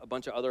 a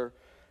bunch of other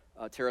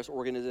terrorist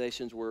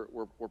organizations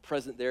were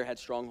present there, had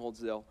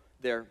strongholds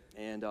there.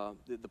 And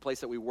the place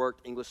that we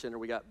worked, English Center,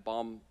 we got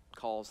bomb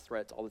calls,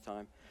 threats all the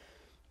time.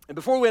 And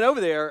before we went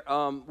over there,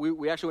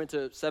 we actually went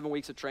to 7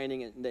 weeks of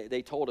training, and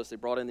they told us, they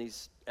brought in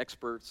these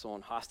experts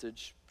on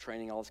hostage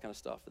training, all this kind of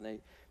stuff, and they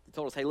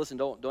told us, hey, listen,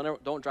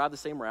 don't drive the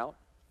same route.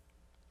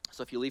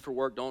 So if you leave for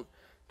work, don't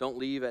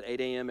leave at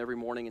 8 a.m. every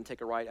morning and take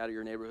a right out of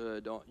your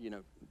neighborhood. Don't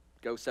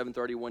go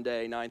 7:30 one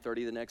day,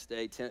 9:30 the next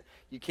day. 10.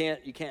 You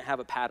can't have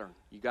a pattern.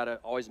 You got to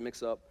always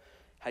mix up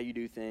how you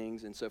do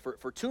things. And so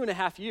for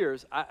 2.5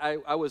 years,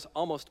 I was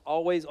almost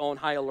always on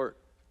high alert.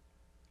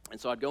 And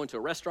so I'd go into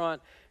a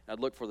restaurant, and I'd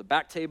look for the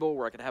back table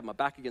where I could have my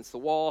back against the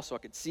wall so I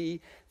could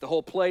see the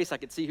whole place. I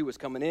could see who was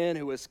coming in,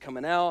 who was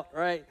coming out,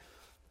 right?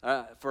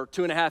 For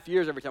 2.5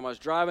 years, every time I was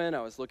driving,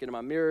 I was looking in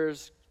my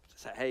mirrors,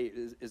 say, hey,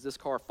 is this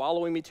car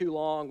following me too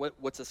long?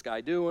 What's this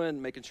guy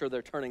doing? Making sure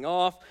they're turning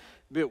off.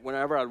 But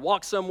whenever I'd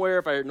walk somewhere,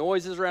 if I heard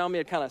noises around me,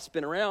 I'd kind of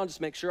spin around, just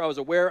make sure I was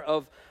aware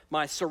of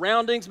my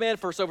surroundings, man.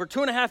 For over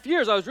 2.5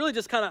 years, I was really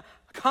just kind of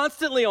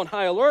constantly on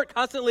high alert,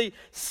 constantly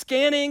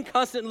scanning,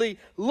 constantly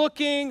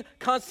looking,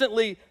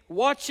 constantly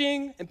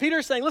watching. And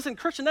Peter's saying, listen,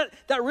 Christian,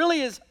 that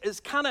really is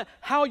kind of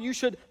how you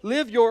should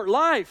live your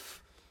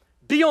life.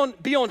 Be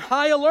on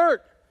high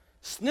alert.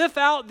 Sniff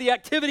out the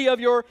activity of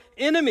your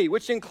enemy,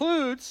 which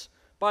includes,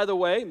 by the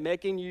way,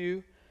 making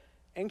you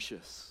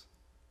anxious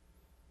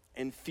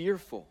and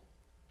fearful.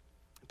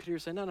 And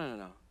Peter's saying,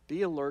 no.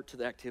 Be alert to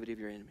the activity of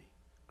your enemy,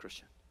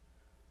 Christian.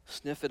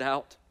 Sniff it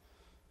out.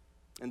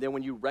 And then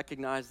when you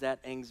recognize that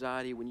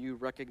anxiety, when you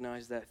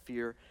recognize that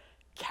fear,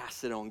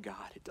 cast it on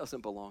God. It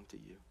doesn't belong to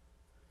you.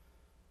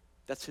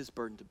 That's his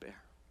burden to bear.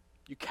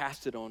 You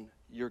cast it on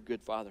your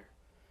good Father.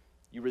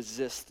 You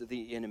resist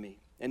the enemy.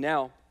 And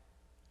now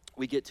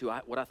we get to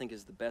what I think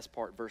is the best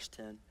part, verse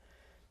 10.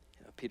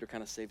 Peter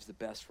kind of saves the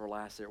best for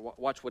last there.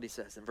 Watch what he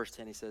says. In verse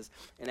 10 he says,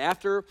 and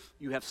after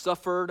you have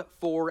suffered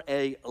for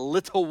a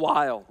little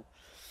while,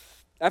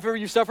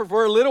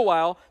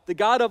 the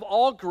God of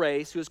all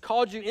grace, who has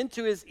called you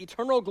into his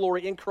eternal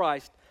glory in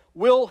Christ,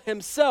 will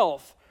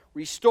himself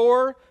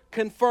restore,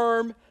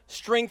 confirm,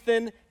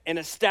 strengthen, and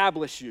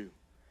establish you.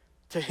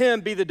 To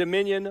him be the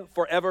dominion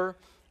forever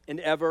and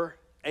ever.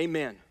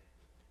 Amen.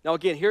 Now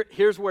again,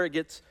 here's where it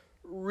gets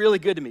really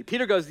good to me.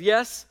 Peter goes,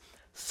 yes,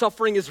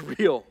 suffering is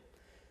real.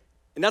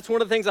 And that's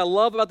one of the things I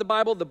love about the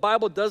Bible. The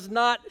Bible does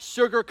not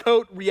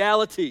sugarcoat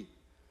reality.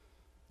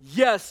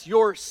 Yes,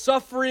 your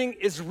suffering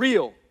is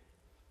real.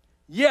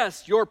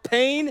 Yes, your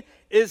pain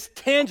is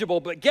tangible.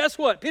 But guess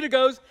what? Peter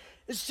goes,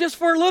 it's just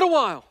for a little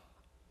while.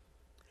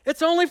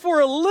 It's only for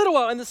a little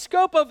while. In the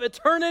scope of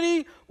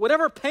eternity,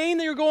 whatever pain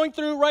that you're going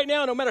through right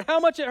now, no matter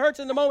how much it hurts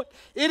in the moment,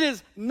 it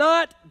is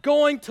not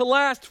going to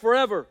last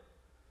forever.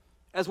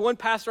 As one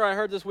pastor I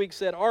heard this week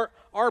said,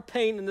 our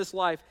pain in this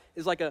life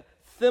is like a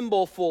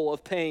thimbleful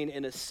of pain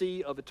in a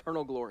sea of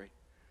eternal glory.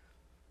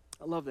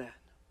 I love that.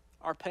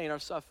 Our pain, our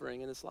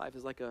suffering in this life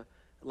is like a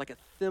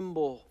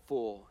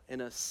thimbleful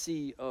in a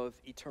sea of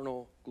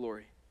eternal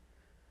glory.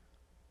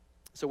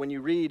 So when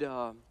you read,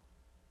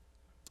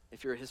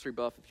 if you're a history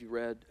buff, if you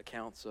read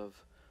accounts of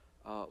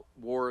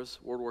wars,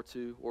 World War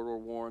II,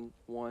 World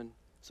War I,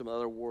 some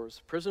other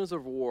wars, prisoners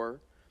of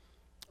war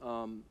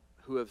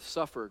who have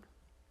suffered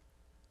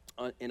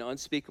in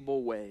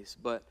unspeakable ways,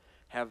 but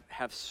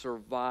have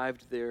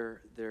survived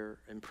their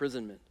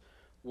imprisonment.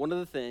 One of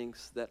the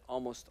things that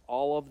almost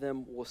all of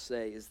them will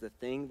say is the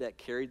thing that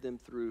carried them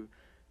through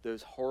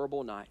those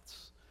horrible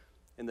nights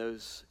and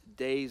those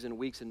days and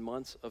weeks and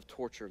months of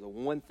torture, the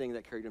one thing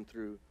that carried them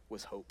through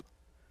was hope.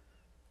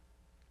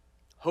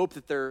 Hope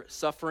that their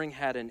suffering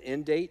had an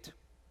end date.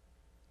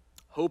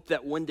 Hope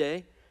that one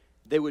day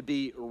they would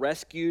be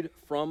rescued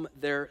from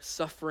their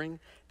suffering.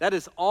 That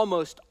is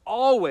almost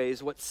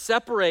always what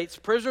separates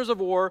prisoners of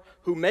war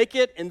who make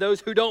it and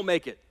those who don't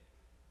make it.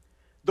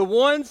 The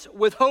ones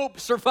with hope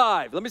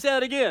survive. Let me say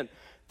that again.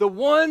 The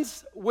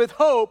ones with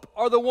hope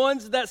are the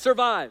ones that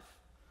survive.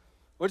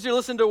 I want you to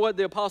listen to what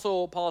the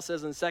Apostle Paul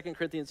says in 2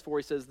 Corinthians 4.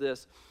 He says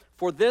this,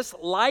 for this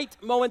light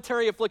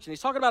momentary affliction, he's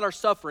talking about our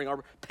suffering,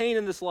 our pain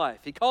in this life.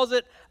 He calls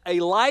it a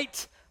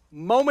light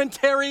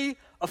momentary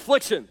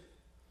affliction.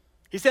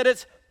 He said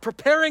it's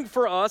preparing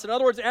for us, in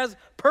other words, it has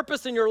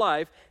purpose in your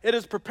life. It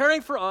is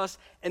preparing for us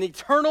an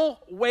eternal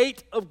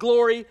weight of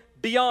glory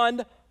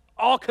beyond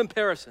all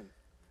comparison.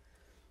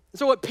 And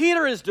so what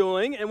Peter is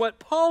doing and what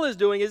Paul is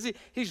doing is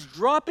he's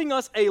dropping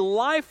us a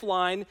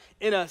lifeline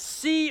in a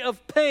sea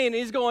of pain.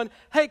 He's going,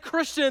 hey,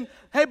 Christian,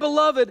 hey,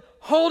 beloved,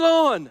 hold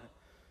on.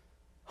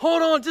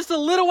 Hold on just a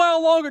little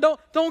while longer.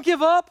 Don't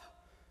give up.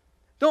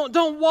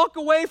 Don't walk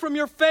away from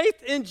your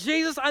faith in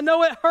Jesus. I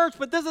know it hurts,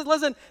 but this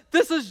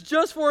is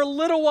just for a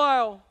little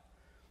while.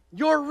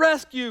 Your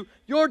rescue,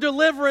 your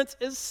deliverance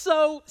is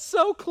so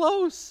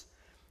close.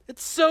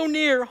 It's so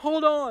near.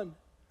 Hold on.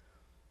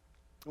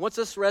 What's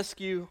this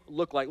rescue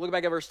look like? Look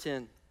back at verse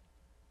 10.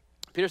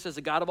 Peter says,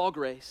 the God of all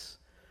grace,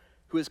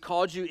 who has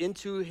called you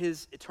into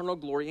his eternal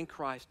glory in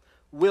Christ,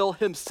 will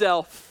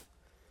himself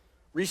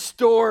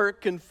restore,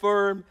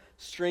 confirm,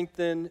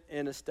 strengthen,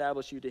 and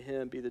establish you. To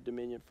him be the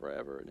dominion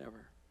forever and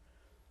ever.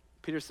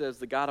 Peter says,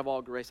 the God of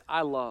all grace.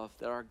 I love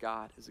that our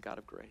God is a God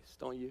of grace,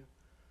 don't you?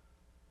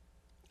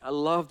 I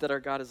love that our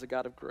God is a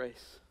God of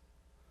grace,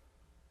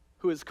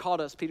 who has called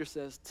us, Peter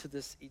says, to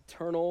this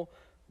eternal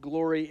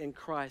glory in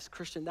Christ.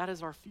 Christian, that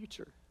is our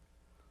future,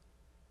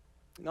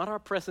 not our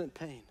present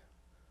pain.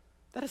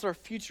 That is our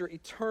future,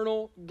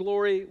 eternal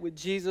glory with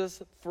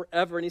Jesus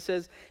forever. And he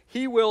says,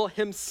 he will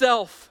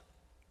himself.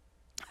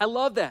 I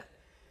love that.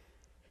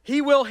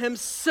 He will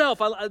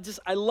himself.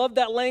 I love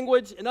that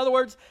language. In other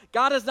words,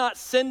 God is not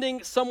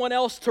sending someone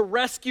else to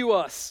rescue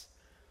us.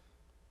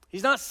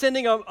 He's not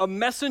sending a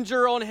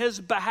messenger on his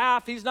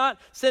behalf. He's not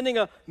sending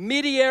a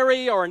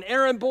mediator or an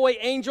errand boy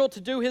angel to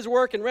do his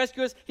work and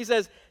rescue us. He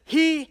says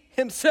he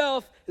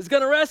himself is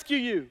going to rescue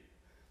you.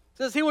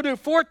 He says he will do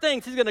 4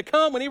 things. He's going to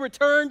come when he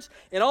returns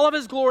in all of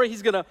his glory.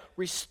 He's going to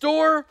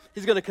restore,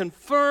 he's going to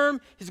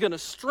confirm, he's going to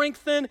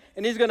strengthen,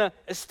 and he's going to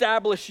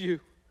establish you.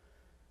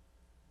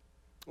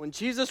 When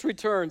Jesus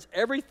returns,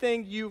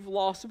 everything you've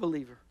lost,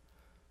 believer,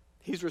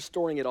 he's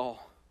restoring it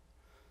all.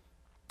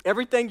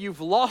 Everything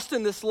you've lost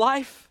in this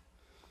life,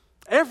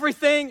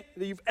 everything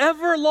that you've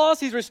ever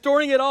lost, he's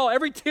restoring it all.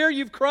 Every tear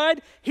you've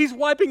cried, he's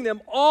wiping them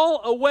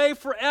all away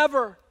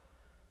forever.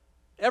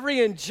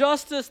 Every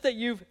injustice that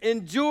you've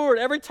endured,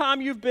 every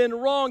time you've been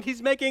wrong,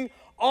 he's making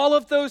all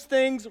of those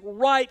things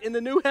right in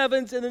the new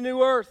heavens and the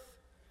new earth.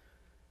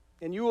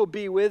 And you will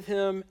be with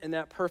him in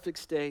that perfect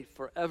state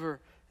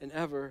forever and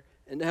ever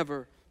and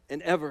ever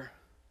and ever.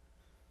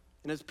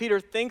 And as Peter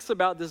thinks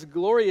about this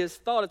glorious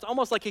thought, it's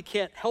almost like he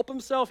can't help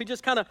himself. He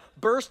just kind of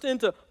burst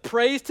into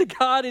praise to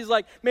God. He's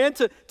like, man,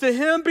 to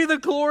him be the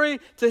glory,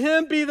 to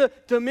him be the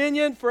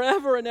dominion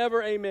forever and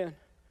ever, amen.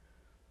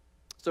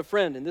 So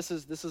friend, and this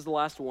is the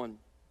last one,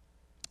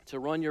 to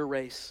run your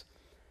race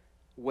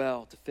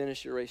well, to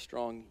finish your race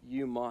strong,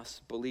 you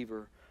must,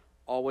 believer,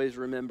 always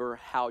remember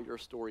how your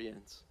story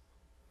ends.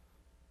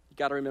 You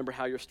got to remember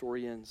how your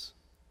story ends.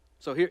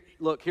 So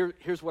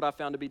here's what I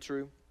found to be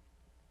true.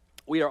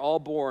 We are all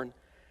born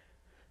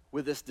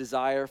with this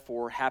desire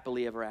for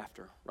happily ever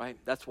after, right?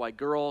 That's why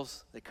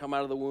girls, they come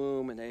out of the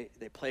womb and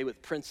they play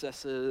with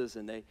princesses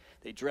and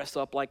they dress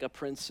up like a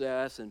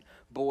princess, and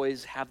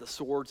boys have the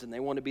swords and they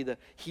want to be the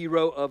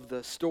hero of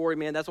the story,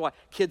 man. That's why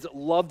kids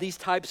love these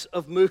types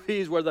of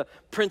movies where the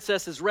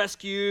princess is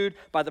rescued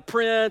by the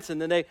prince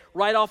and then they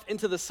ride off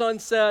into the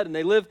sunset and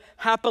they live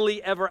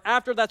happily ever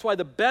after. That's why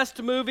the best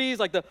movies,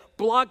 like the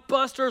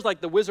blockbusters,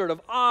 like The Wizard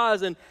of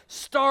Oz and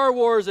Star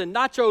Wars and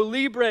Nacho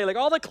Libre, like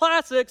all the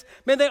classics,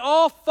 man, they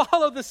all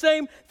follow the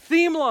same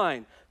theme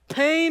line.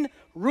 Pain,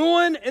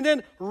 ruin, and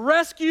then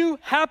rescue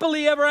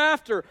happily ever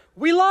after.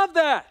 We love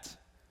that.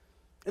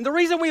 And the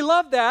reason we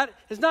love that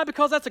is not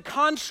because that's a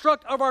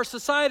construct of our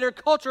society or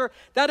culture.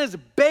 That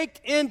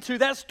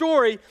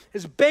story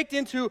is baked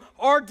into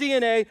our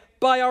DNA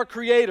by our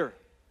Creator.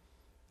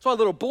 That's why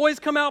little boys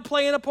come out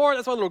playing a part.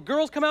 That's why little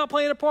girls come out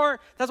playing a part.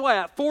 That's why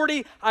at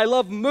 40, I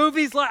love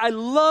movies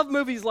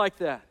like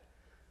that.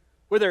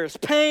 Where there's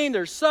pain,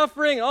 there's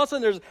suffering, and all of a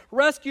sudden there's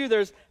rescue,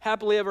 there's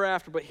happily ever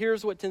after. But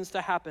here's what tends to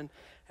happen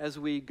as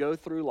we go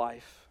through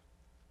life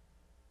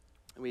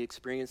and we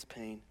experience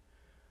pain,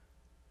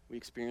 we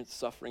experience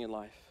suffering in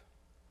life.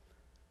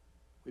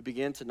 We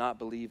begin to not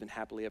believe in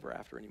happily ever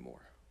after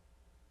anymore.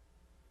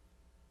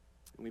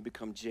 And we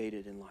become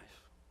jaded in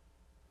life.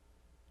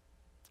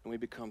 And we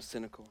become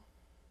cynical.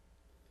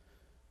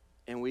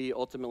 And we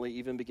ultimately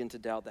even begin to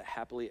doubt that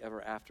happily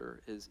ever after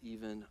is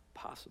even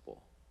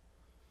possible.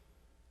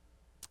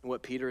 And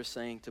what Peter is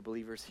saying to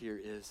believers here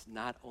is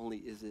not only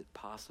is it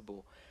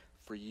possible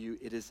for you,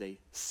 it is a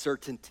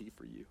certainty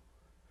for you.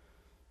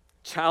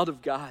 Child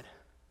of God,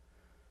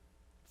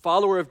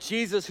 follower of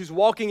Jesus who's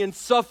walking in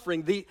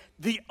suffering,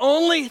 the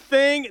only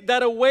thing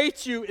that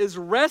awaits you is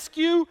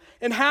rescue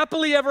and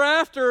happily ever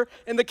after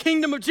in the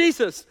kingdom of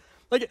Jesus.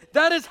 Like,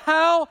 that is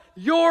how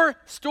your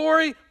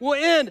story will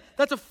end.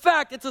 That's a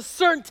fact. It's a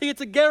certainty.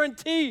 It's a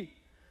guarantee.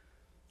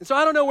 And so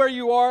I don't know where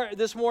you are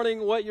this morning,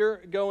 what you're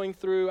going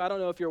through. I don't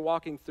know if you're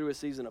walking through a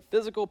season of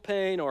physical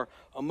pain or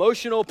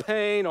emotional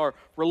pain or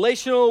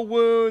relational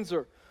wounds,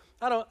 or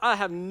I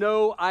have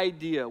no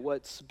idea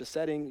what's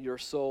besetting your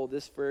soul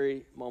this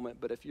very moment.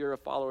 But if you're a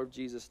follower of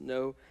Jesus,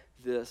 know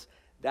this: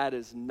 that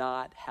is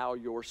not how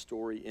your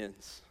story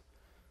ends.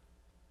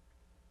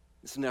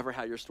 It's never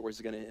how your story is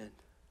going to end.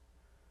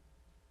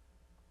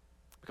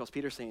 Because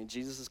Peter's saying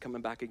Jesus is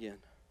coming back again.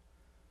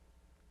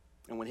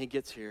 And when he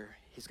gets here,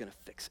 he's going to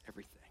fix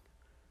everything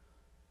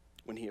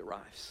when he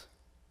arrives.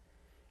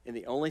 And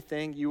the only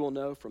thing you will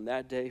know from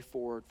that day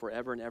forward,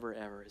 forever and ever,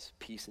 ever, is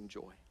peace and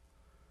joy.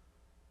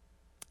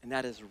 And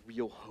that is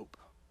real hope.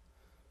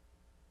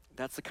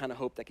 That's the kind of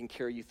hope that can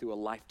carry you through a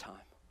lifetime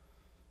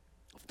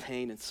of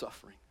pain and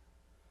suffering.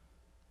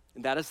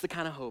 And that is the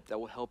kind of hope that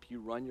will help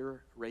you run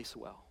your race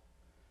well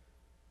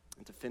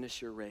and to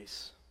finish your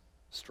race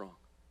strong.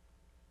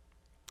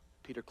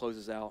 Peter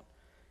closes out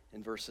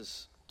in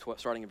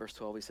starting in verse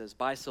 12. He says,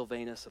 "By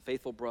Silvanus, a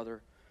faithful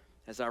brother,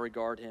 as I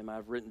regard him,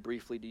 I've written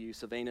briefly to you."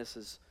 Silvanus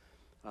is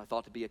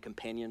thought to be a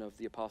companion of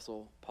the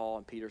Apostle Paul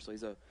and Peter, so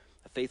he's a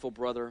faithful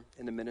brother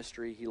in the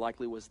ministry. He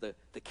likely was the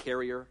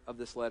carrier of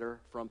this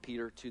letter from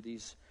Peter to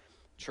these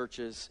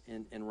churches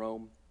in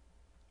Rome,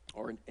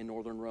 or in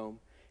northern Rome.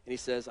 And he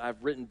says,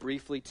 "I've written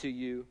briefly to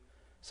you."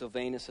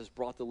 Silvanus has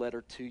brought the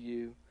letter to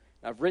you.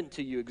 "I've written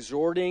to you,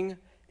 exhorting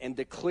and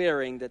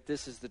declaring that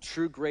this is the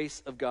true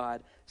grace of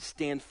God.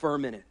 Stand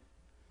firm in it."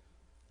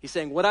 He's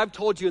saying, what I've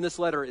told you in this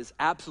letter is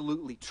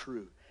absolutely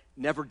true.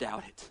 Never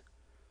doubt it.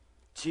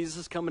 Jesus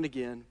is coming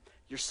again.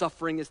 Your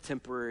suffering is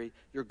temporary.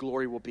 Your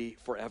glory will be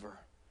forever.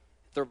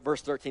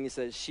 Verse 13, he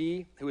says,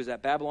 "She who is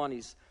at Babylon,"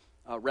 he's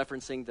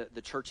referencing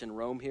the church in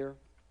Rome here.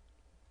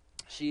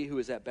 "She who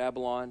is at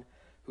Babylon,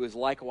 who is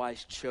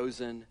likewise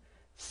chosen,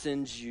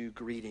 sends you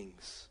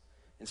greetings.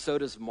 And so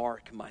does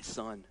Mark, my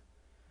son.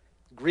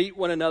 Greet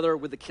one another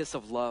with a kiss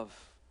of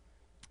love.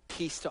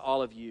 Peace to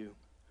all of you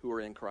who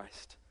are in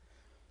Christ."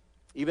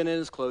 Even in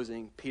his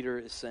closing, Peter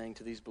is saying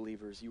to these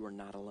believers, you are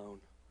not alone.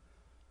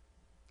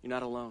 You're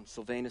not alone.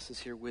 Silvanus is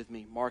here with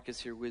me. Mark is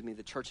here with me.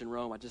 The church in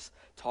Rome, I just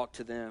talked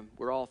to them.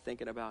 We're all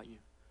thinking about you.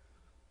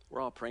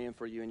 We're all praying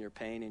for you in your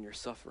pain and your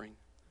suffering.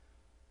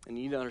 And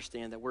you need to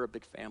understand that we're a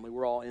big family.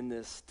 We're all in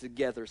this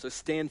together. So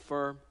stand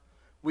firm.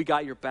 We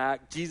got your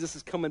back. Jesus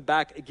is coming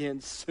back again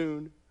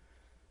soon.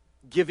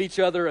 Give each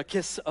other a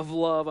kiss of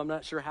love. I'm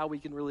not sure how we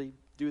can really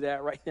do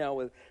that right now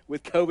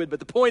with COVID. But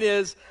the point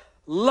is,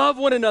 love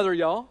one another,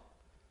 y'all.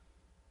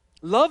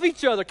 Love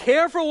each other.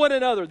 Care for one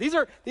another. These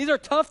are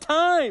tough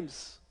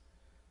times.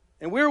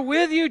 And we're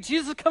with you.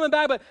 Jesus is coming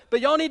back,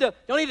 but y'all need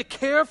to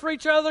care for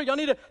each other. Y'all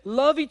need to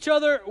love each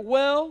other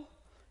well.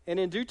 And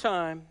in due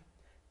time,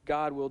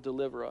 God will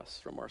deliver us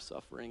from our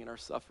suffering, and our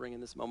suffering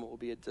in this moment will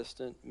be a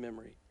distant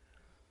memory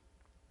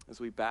as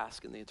we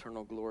bask in the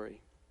eternal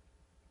glory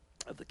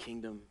of the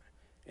kingdom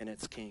and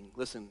its king.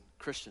 Listen,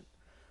 Christian,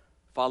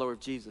 follower of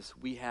Jesus,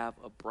 we have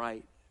a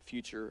bright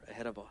future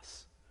ahead of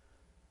us.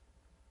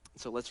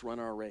 So let's run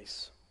our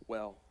race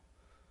well.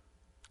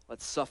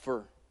 Let's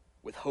suffer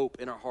with hope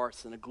in our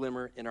hearts and a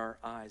glimmer in our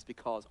eyes,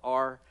 because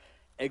our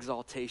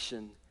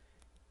exaltation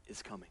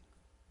is coming.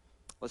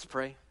 Let's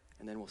pray,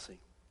 and then we'll sing.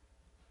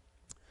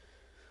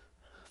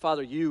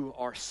 Father, you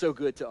are so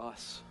good to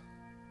us.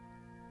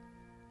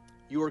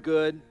 You are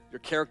good. Your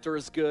character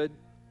is good.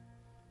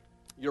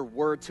 Your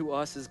word to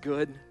us is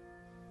good.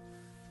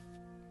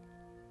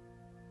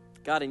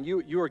 God, and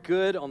you are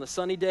good on the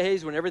sunny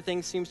days when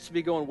everything seems to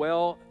be going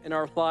well in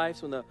our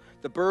lives, when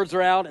the birds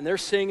are out and they're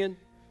singing.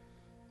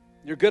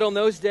 You're good on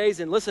those days.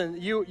 And listen,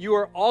 you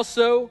are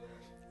also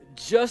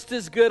just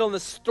as good on the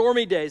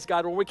stormy days,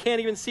 God, when we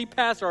can't even see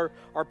past our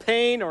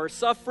pain, our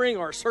suffering,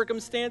 our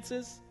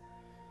circumstances.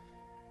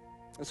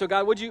 And so,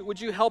 God, would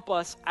you help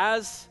us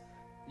as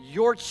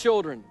your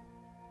children,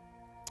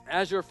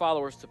 as your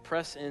followers, to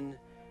press in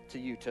to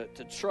you,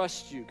 to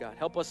trust you, God.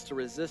 Help us to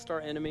resist our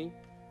enemy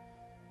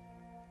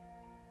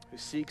who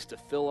seeks to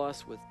fill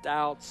us with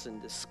doubts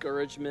and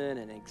discouragement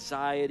and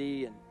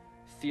anxiety and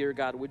fear.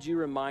 God, would you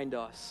remind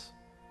us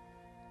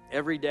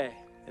every day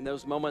in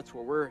those moments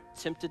where we're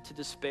tempted to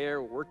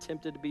despair, where we're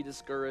tempted to be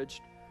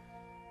discouraged,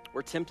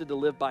 we're tempted to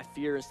live by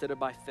fear instead of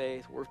by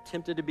faith, we're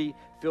tempted to be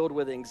filled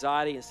with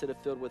anxiety instead of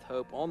filled with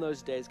hope. On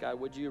those days, God,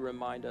 would you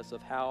remind us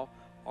of how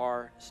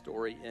our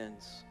story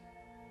ends,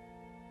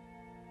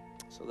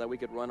 so that we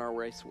could run our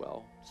race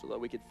well, so that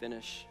we could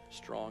finish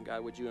strong.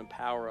 God, would you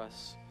empower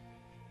us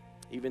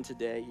even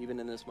today, even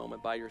in this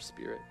moment, by your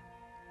Spirit,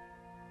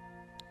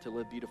 to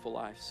live beautiful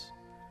lives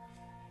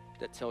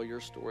that tell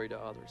your story to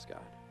others,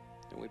 God.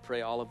 And we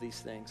pray all of these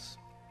things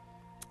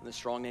in the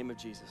strong name of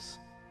Jesus.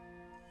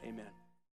 Amen.